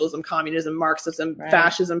like socialism, communism, Marxism,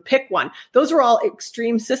 fascism, pick one. Those are all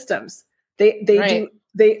extreme systems.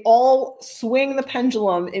 They all swing the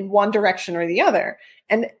pendulum in one direction or the other.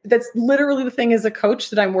 And that's literally the thing as a coach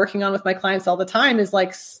that I'm working on with my clients all the time, is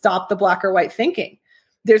like, stop the black or white thinking.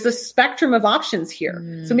 There's a spectrum of options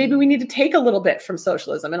here. So maybe we need to take a little bit from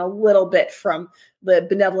socialism and a little bit from the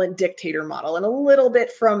benevolent dictator model and a little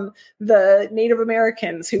bit from the Native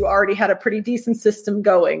Americans who already had a pretty decent system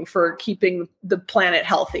going for keeping the planet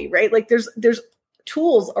healthy, right? Like there's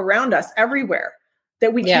tools around us everywhere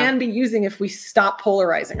that we can be using if we stop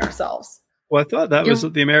polarizing ourselves. Well, I thought that was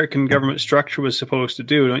what the American government structure was supposed to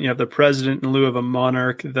do. Don't you have the president in lieu of a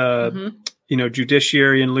monarch, the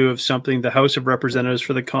judiciary in lieu of something, the House of Representatives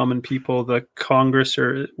for the common people, the Congress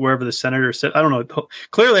or wherever the senator said. I don't know.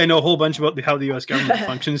 Clearly, I know a whole bunch about how the U.S. government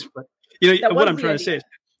functions, but what I'm trying to say is,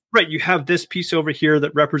 right, you have this piece over here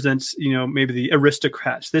that represents, maybe the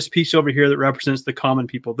aristocrats, this piece over here that represents the common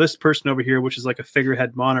people, this person over here, which is like a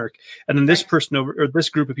figurehead monarch, and then this person or this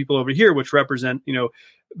group of people over here, which represent,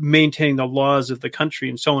 maintaining the laws of the country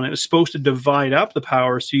and so on. It was supposed to divide up the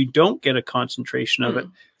power so you don't get a concentration of it.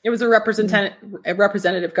 It was a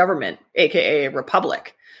representative government, aka a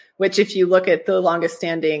republic, which if you look at the longest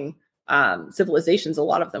standing civilizations, a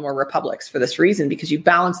lot of them were republics for this reason, because you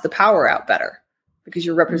balance the power out better, because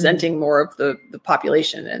you're representing more of the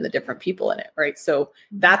population and the different people in it, right? So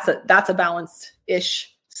that's a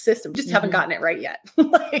balanced-ish system. Just haven't gotten it right yet.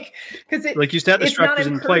 Because like you said, the structure's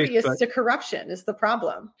in place. It's not impervious to corruption is the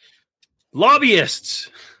problem. Lobbyists.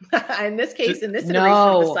 In this case, in this iteration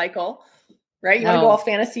of the cycle, right? You want to go all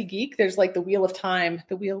fantasy geek? There's like the Wheel of Time.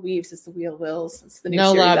 The wheel weaves as the wheel wills. It's the new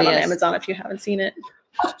series out on Amazon if you haven't seen it.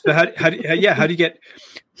 So how do you get,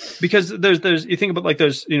 because there's you think about like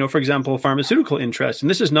there's for example pharmaceutical interest, and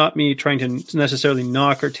this is not me trying to necessarily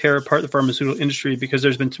knock or tear apart the pharmaceutical industry, because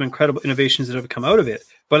there's been some incredible innovations that have come out of it,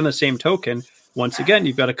 but on the same token, once again,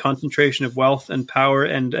 you've got a concentration of wealth and power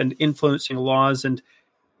and influencing laws, and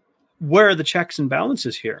where are the checks and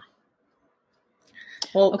balances here?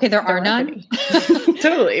 Well, okay, there are none.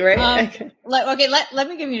 Totally, right? Let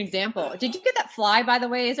me give you an example. Did you get that fly, by the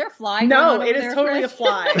way? Is there a fly? No, it is totally Chris? A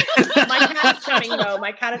fly. My cat is coming, though.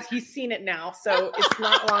 My cat he's seen it now, so it's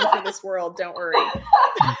not long for this world. Don't worry. Oh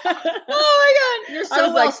my God. You're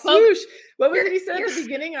so well spoken. What was it he said at the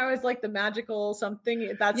beginning? I was like the magical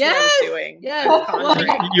something. That's what I was doing. Yes.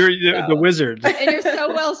 You're the wizard. And you're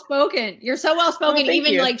so well spoken. You're so well spoken,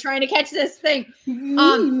 even like trying to catch this thing.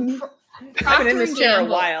 I've been in this chair a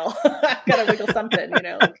while. I've got to wiggle something,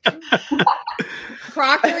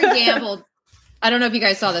 Procter & Gamble. I don't know if you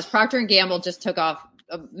guys saw this. Procter & Gamble just took off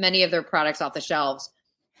many of their products off the shelves.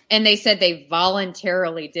 And they said they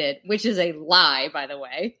voluntarily did, which is a lie, by the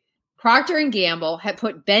way. Procter & Gamble had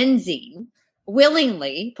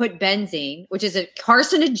willingly put benzene, which is a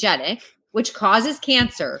carcinogenic, which causes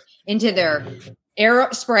cancer, into their air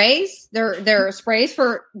sprays, their sprays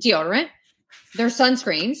for deodorant, their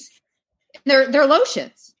sunscreens, their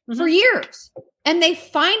lotions for years. And they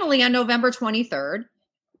finally, on November 23rd,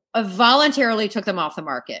 voluntarily took them off the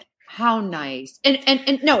market. How nice.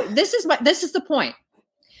 And no, this is the point.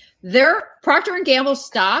 Their Procter & Gamble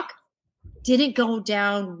stock didn't go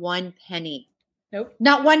down 1 penny. Nope.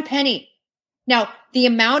 Not 1 penny. Now, the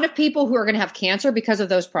amount of people who are going to have cancer because of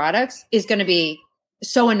those products is going to be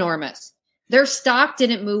so enormous. Their stock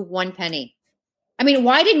didn't move 1 penny. I mean,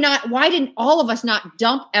 why didn't all of us not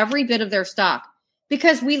dump every bit of their stock?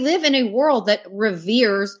 Because we live in a world that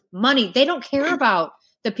reveres money. They don't care about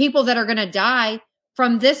the people that are going to die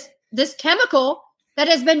from this chemical that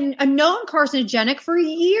has been a known carcinogenic for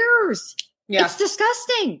years. Yeah. It's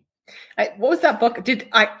disgusting. What was that book?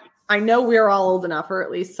 I know we're all old enough, or at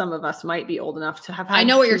least some of us might be old enough to have had I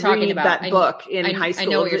know what you're talking about. That book in high school. I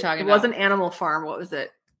know what you're talking about. It wasn't Animal Farm. What was it?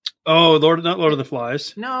 Oh, not Lord of the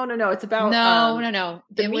Flies. No. It's about no.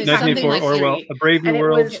 It was something like Orwell, A Brave New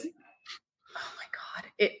World. Oh my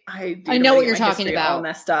God! I know what you're talking about. All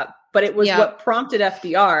messed up, but it was what prompted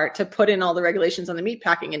FDR to put in all the regulations on the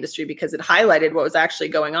meatpacking industry, because it highlighted what was actually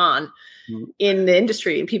going on in the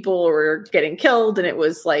industry, and people were getting killed, and it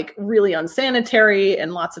was like really unsanitary,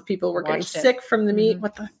 and lots of people were getting sick from the meat.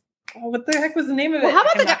 What the heck was the name of it? How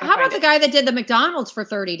about the guy that did the McDonald's for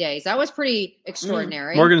 30 days? That was pretty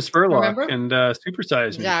extraordinary. Morgan Spurlock and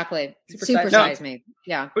Supersize Me. Exactly. Supersize Me.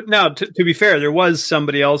 Yeah. But now, to be fair, there was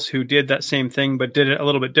somebody else who did that same thing, but did it a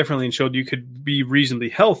little bit differently and showed you could be reasonably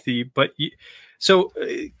healthy. But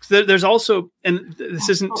there's also, and this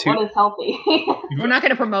isn't too. What is healthy? We're not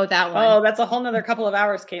going to promote that one. Oh, that's a whole nother couple of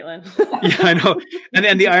hours, Caitlin. Yeah, I know.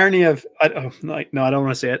 And the irony of, I don't want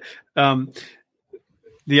to say it.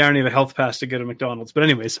 The irony of a health pass to go to McDonald's. But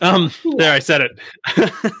anyways, there, I said it.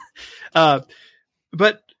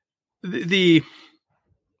 But the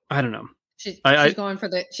I don't know. She's going for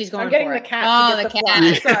the. She's going. I'm getting for the it. cat. Oh, the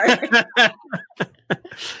cat. Sorry.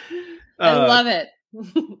 I love it.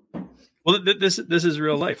 Well, this is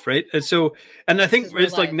real life, right? And so, and I think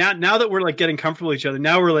it's like now that we're like getting comfortable with each other,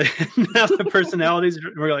 now we're like now the personalities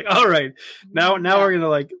we're like, all right, now we're gonna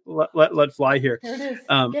like let fly here. Here it is.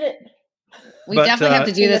 Get it. We definitely have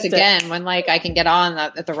to do this again when like I can get on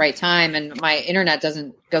at the right time and my internet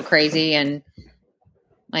doesn't go crazy, and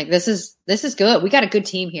like this is good. We got a good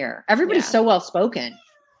team here. Everybody's so well spoken.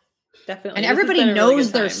 Definitely. And everybody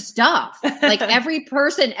knows their stuff. Like every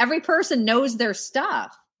person knows their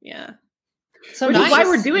stuff. Yeah. So which nice. is why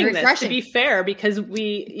we're doing this, refreshing. to be fair, because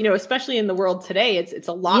we, especially in the world today, it's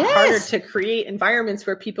a lot harder to create environments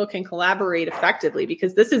where people can collaborate effectively,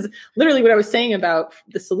 because this is literally what I was saying about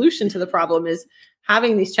the solution to the problem is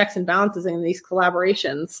having these checks and balances and these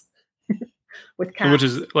collaborations with cats. Which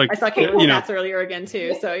is like, I saw Caitlin's cats earlier again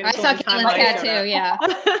too. So I saw Caitlin's cat too. Yeah.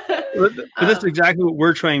 But that's exactly what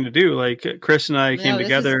we're trying to do. Like Chris and I came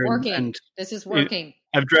together and this is working.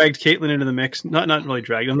 I've dragged Caitlin into the mix. Not really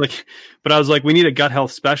dragged. But I was like, we need a gut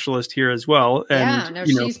health specialist here as well. And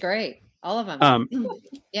she's great. All of them.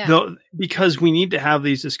 Though, because we need to have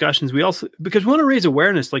these discussions. Because we want to raise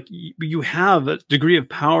awareness. Like you have a degree of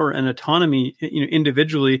power and autonomy,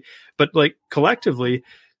 individually, but like collectively.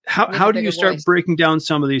 How do you start breaking down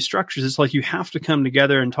some of these structures? It's like you have to come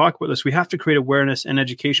together and talk about this. We have to create awareness and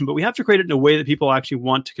education, but we have to create it in a way that people actually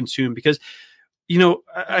want to consume. Because,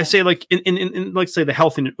 I say like in like say the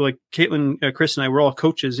health, like Caitlin, Chris, and I, we're all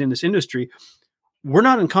coaches in this industry. We're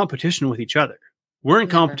not in competition with each other. We're in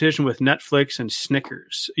competition with Netflix and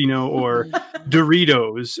Snickers, or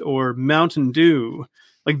Doritos or Mountain Dew.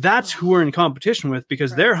 Like that's who we're in competition with,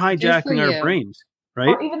 because they're hijacking our brains, right?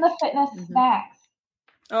 Or even the fitness snacks.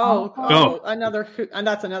 And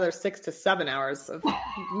that's another 6 to 7 hours of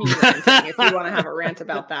meat ranting, if you want to have a rant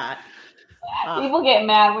about that. People get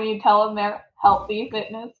mad when you tell them they're healthy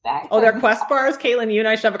fitness snacks. Oh, they're Quest bars? Caitlin, you and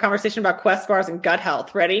I should have a conversation about Quest bars and gut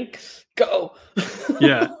health. Ready? Go.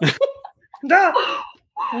 Yeah.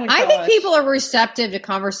 I think people are receptive to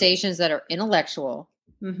conversations that are intellectual,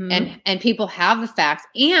 and people have the facts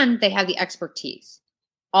and they have the expertise.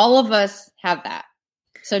 All of us have that.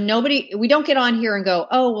 So we don't get on here and go,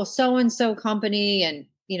 oh, well, so-and-so company and,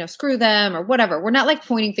 screw them or whatever. We're not like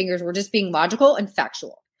pointing fingers. We're just being logical and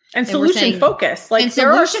factual. And solution focused. Like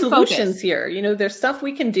there are solutions here. There's stuff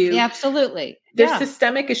we can do. Yeah, absolutely. There's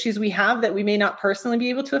systemic issues we have that we may not personally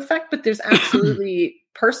be able to affect, but there's absolutely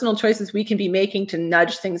personal choices we can be making to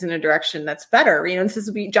nudge things in a direction that's better.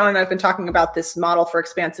 John and I have been talking about this model for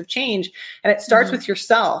expansive change, and it starts with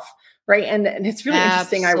yourself. Right. And it's really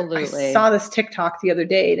interesting. I saw this TikTok the other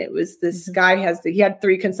day, and it was this guy he had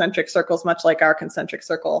 3 concentric circles, much like our concentric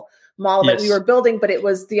circle model that we were building. But it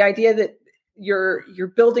was the idea that you're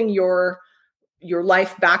building your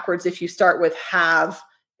life backwards if you start with have.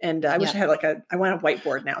 And I wish I had I want a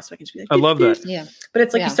whiteboard now so I can just be like, I love that. Yeah. But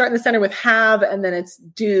it's like you start in the center with have, and then it's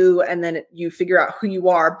do, and then you figure out who you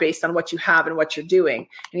are based on what you have and what you're doing.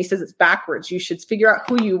 And he says it's backwards. You should figure out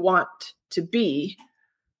who you want to be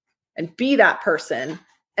and be that person,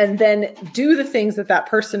 and then do the things that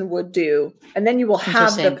person would do. And then you will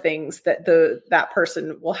have the things that that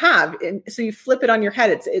person will have. And so you flip it on your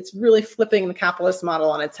head. It's really flipping the capitalist model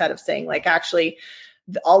on its head of saying like, actually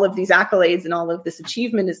all of these accolades and all of this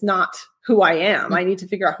achievement is not who I am. I need to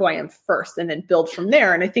figure out who I am first and then build from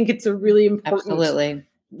there. And I think it's a really important,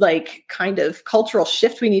 like kind of cultural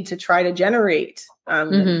shift we need to try to generate.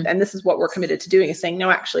 And this is what we're committed to doing, is saying, no,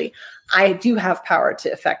 actually, I do have power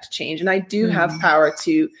to affect change, and I do have power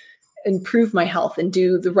to improve my health and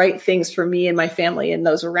do the right things for me and my family and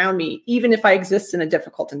those around me, even if I exist in a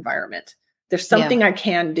difficult environment. There's something I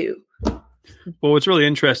can do. Well, what's really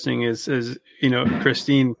interesting is,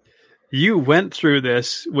 Christine, you went through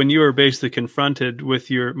this when you were basically confronted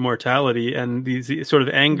with your mortality and the sort of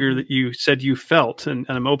anger that you said you felt. And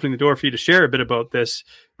I'm opening the door for you to share a bit about this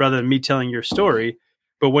rather than me telling your story.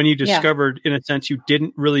 But when you discovered, in a sense, you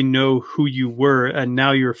didn't really know who you were, and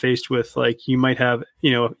now you're faced with, like, you might have,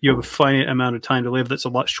 you have a finite amount of time to live that's a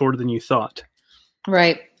lot shorter than you thought.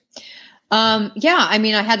 Right. I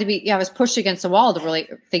mean, I was pushed against the wall to really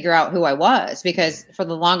figure out who I was, because for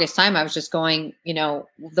the longest time I was just going,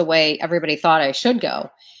 the way everybody thought I should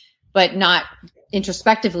go, but not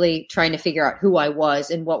introspectively trying to figure out who I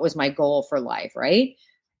was and what was my goal for life. Right.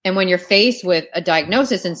 And when you're faced with a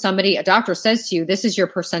diagnosis and a doctor says to you, this is your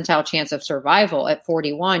percentile chance of survival at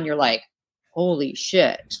 41, you're like, holy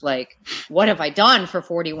shit. Like, what have I done for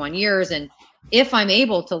 41 years? And if I'm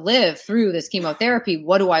able to live through this chemotherapy,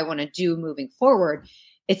 what do I want to do moving forward?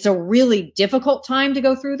 It's a really difficult time to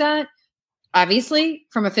go through that, obviously,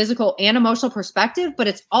 from a physical and emotional perspective, but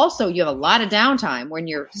it's also, you have a lot of downtime when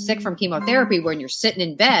you're sick from chemotherapy, when you're sitting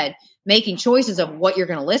in bed, making choices of what you're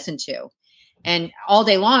going to listen to. And all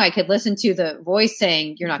day long, I could listen to the voice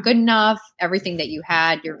saying, you're not good enough. Everything that you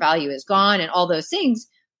had, your value is gone, and all those things.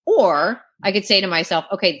 Or I could say to myself,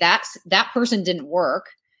 okay, that person didn't work.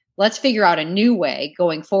 Let's figure out a new way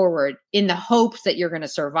going forward in the hopes that you're going to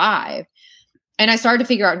survive. And I started to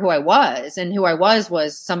figure out who I was, and who I was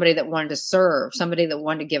somebody that wanted to serve, somebody that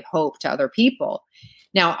wanted to give hope to other people.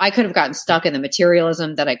 Now, I could have gotten stuck in the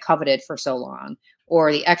materialism that I coveted for so long,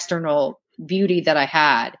 or the external beauty that I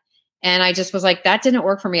had. And I just was like, that didn't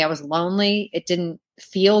work for me. I was lonely. It didn't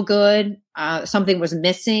feel good. Something was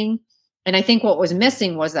missing. And I think what was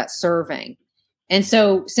missing was that serving. And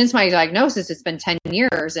so since my diagnosis, it's been 10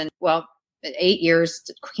 years and 8 years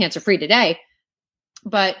cancer-free today.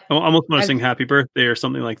 But I almost want to sing happy birthday or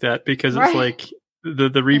something like that, because it's like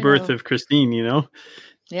the rebirth of Christine,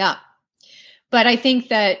 Yeah. But I think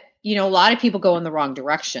that, a lot of people go in the wrong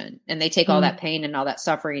direction, and they take all that pain and all that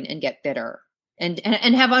suffering and get bitter and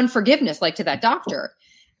have unforgiveness, like to that doctor.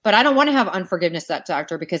 But I don't want to have unforgiveness to that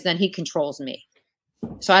doctor, because then he controls me.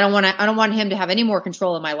 So I don't want him to have any more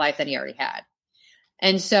control of my life than he already had.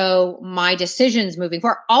 And so my decisions moving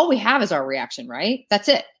forward, all we have is our reaction, right? That's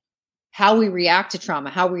it. How we react to trauma,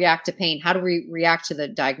 how we react to pain, how do we react to the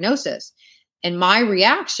diagnosis? And my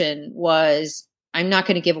reaction was, I'm not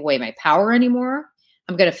going to give away my power anymore.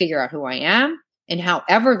 I'm going to figure out who I am, and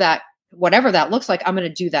whatever that looks like, I'm going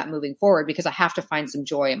to do that moving forward, because I have to find some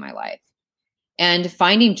joy in my life. And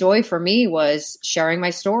finding joy for me was sharing my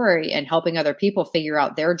story and helping other people figure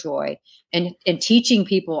out their joy, and teaching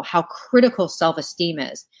people how critical self-esteem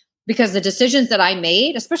is. Because the decisions that I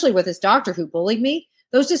made, especially with this doctor who bullied me,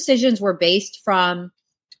 those decisions were based from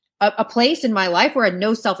a place in my life where I had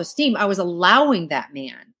no self-esteem. I was allowing that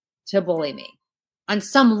man to bully me. On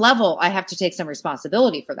some level, I have to take some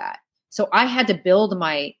responsibility for that. So I had to build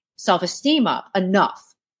my self-esteem up enough,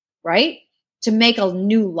 right, to make a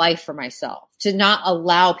new life for myself, to not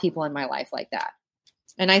allow people in my life like that.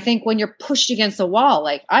 And I think when you're pushed against the wall,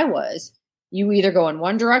 like I was, you either go in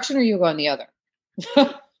one direction or you go in the other.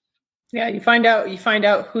 Yeah, you find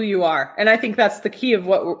out who you are. And I think that's the key of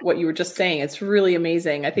what you were just saying. It's really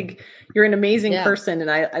amazing. I think you're an amazing person.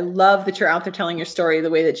 And I love that you're out there telling your story the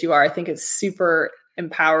way that you are. I think it's super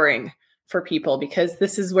empowering for people, because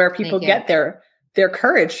this is where people get their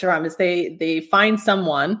courage from, is they find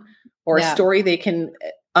someone or a story they can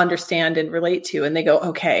understand and relate to, and they go,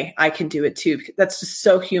 okay, I can do it too. That's just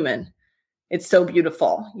so human. It's so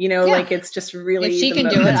beautiful, like it's just really, if she can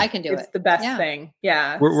do it, I can do it. It's the best thing.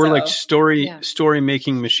 Yeah. We're like story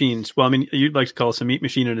making machines. Well, I mean, you'd like to call us a meat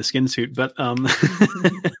machine in a skin suit, but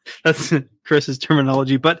that's Chris's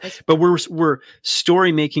terminology. But we're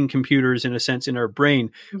story making computers, in a sense, in our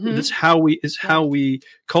brain. That's how we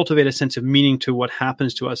cultivate a sense of meaning to what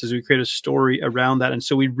happens to us, as we create a story around that. And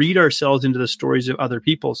so we read ourselves into the stories of other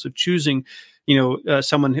people. So choosing,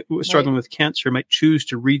 someone who is struggling with cancer might choose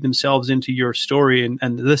to read themselves into your story.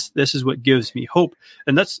 And this is what gives me hope.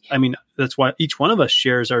 And that's why each one of us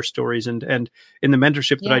shares our stories. And in the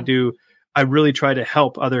mentorship that I do, I really try to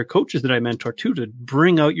help other coaches that I mentor too, to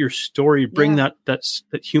bring out your story, bring that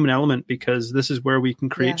human element, because this is where we can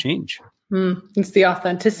create change. It's the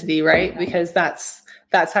authenticity, right? Because that's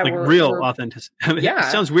how like real authenticity. It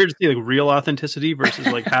sounds weird to say like real authenticity versus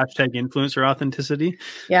like hashtag influencer authenticity.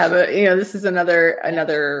 Yeah, but this is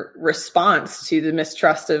another response to the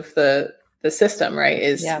mistrust of the system, right?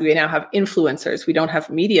 Is we now have influencers. We don't have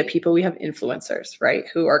media people. We have influencers, right?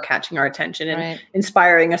 Who are catching our attention and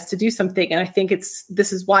inspiring us to do something. And I think this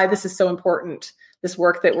is why this is so important. This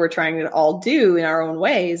work that we're trying to all do in our own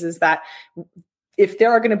ways is that if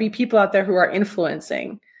there are going to be people out there who are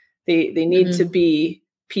influencing, they need to be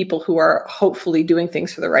people who are hopefully doing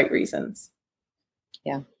things for the right reasons.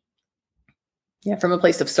 Yeah. Yeah. From a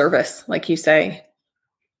place of service, like you say.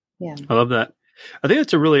 Yeah. I love that. I think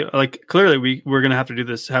it's a really, like, clearly we're going to have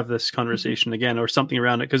to have this conversation again or something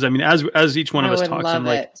around it. Cause I mean, as each one of us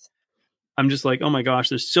talks, I'm just like, oh my gosh,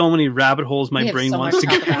 there's so many rabbit holes my brain wants to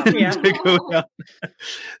go down.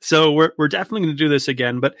 So we're definitely going to do this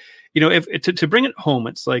again. But if to bring it home,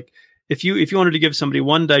 it's like, if you wanted to give somebody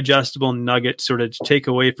one digestible nugget sort of to take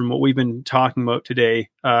away from what we've been talking about today,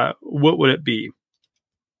 what would it be?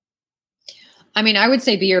 I mean, I would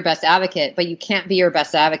say be your best advocate, but you can't be your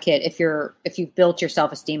best advocate if you've built your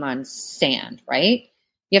self-esteem on sand, right?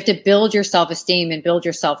 You have to build your self-esteem and build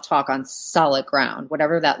your self-talk on solid ground,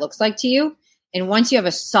 whatever that looks like to you. And once you have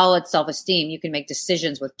a solid self-esteem, you can make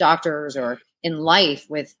decisions with doctors or in life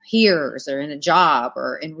with peers or in a job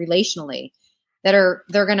or in relationally that are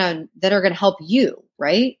gonna help you,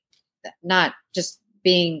 right? Not just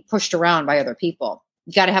being pushed around by other people.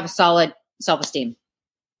 You got to have a solid self-esteem.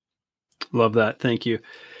 Love that. Thank you.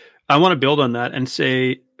 I want to build on that and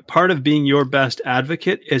say part of being your best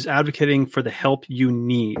advocate is advocating for the help you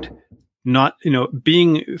need. Not,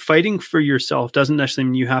 fighting for yourself doesn't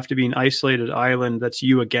necessarily mean you have to be an isolated island that's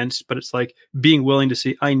you against, but it's like being willing to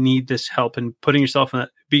say, I need this help, and putting yourself in that,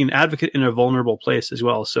 being an advocate in a vulnerable place as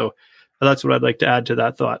well. So that's what I'd like to add to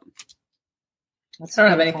that thought. I don't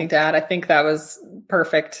have anything to add. I think that was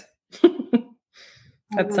perfect.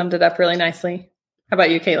 That summed it up really nicely. How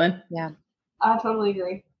about you, Caitlin? Yeah, I totally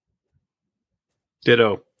agree.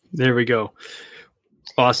 Ditto. There we go.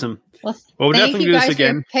 Awesome. Well, we'll definitely do this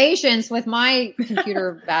again. For your patience with my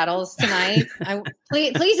computer battles tonight.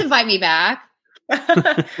 Please invite me back.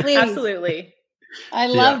 Please. Absolutely. I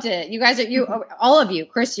loved it. You guys all of you,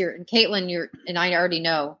 Chris, and Caitlin, and I already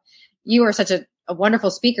know you are such a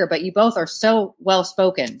wonderful speaker, but you both are so well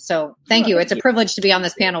spoken. So thank you. It's a privilege to be on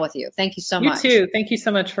this panel with you. Thank you so much. You too. Thank you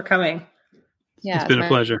so much for coming. Yeah, it's been a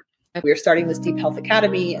pleasure. We're starting this Deep Health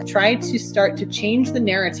Academy and try to start to change the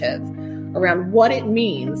narrative around what it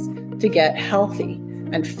means to get healthy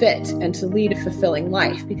and fit and to lead a fulfilling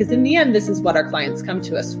life. Because in the end, this is what our clients come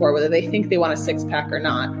to us for, whether they think they want a six-pack or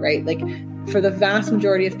not, right? Like for the vast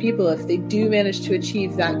majority of people, if they do manage to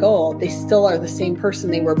achieve that goal, they still are the same person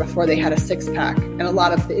they were before they had a six-pack. And a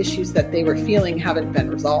lot of the issues that they were feeling haven't been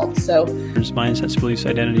resolved. So there's mindsets, beliefs,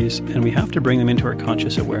 identities, and we have to bring them into our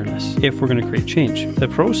conscious awareness if we're going to create change. The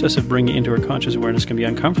process of bringing it into our conscious awareness can be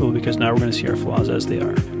uncomfortable because now we're going to see our flaws as they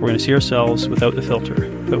are. We're going to see ourselves without the filter.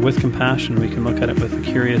 But with compassion, we can look at it with a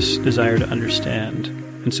curious desire to understand.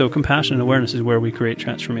 And so compassion and awareness is where we create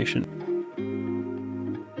transformation.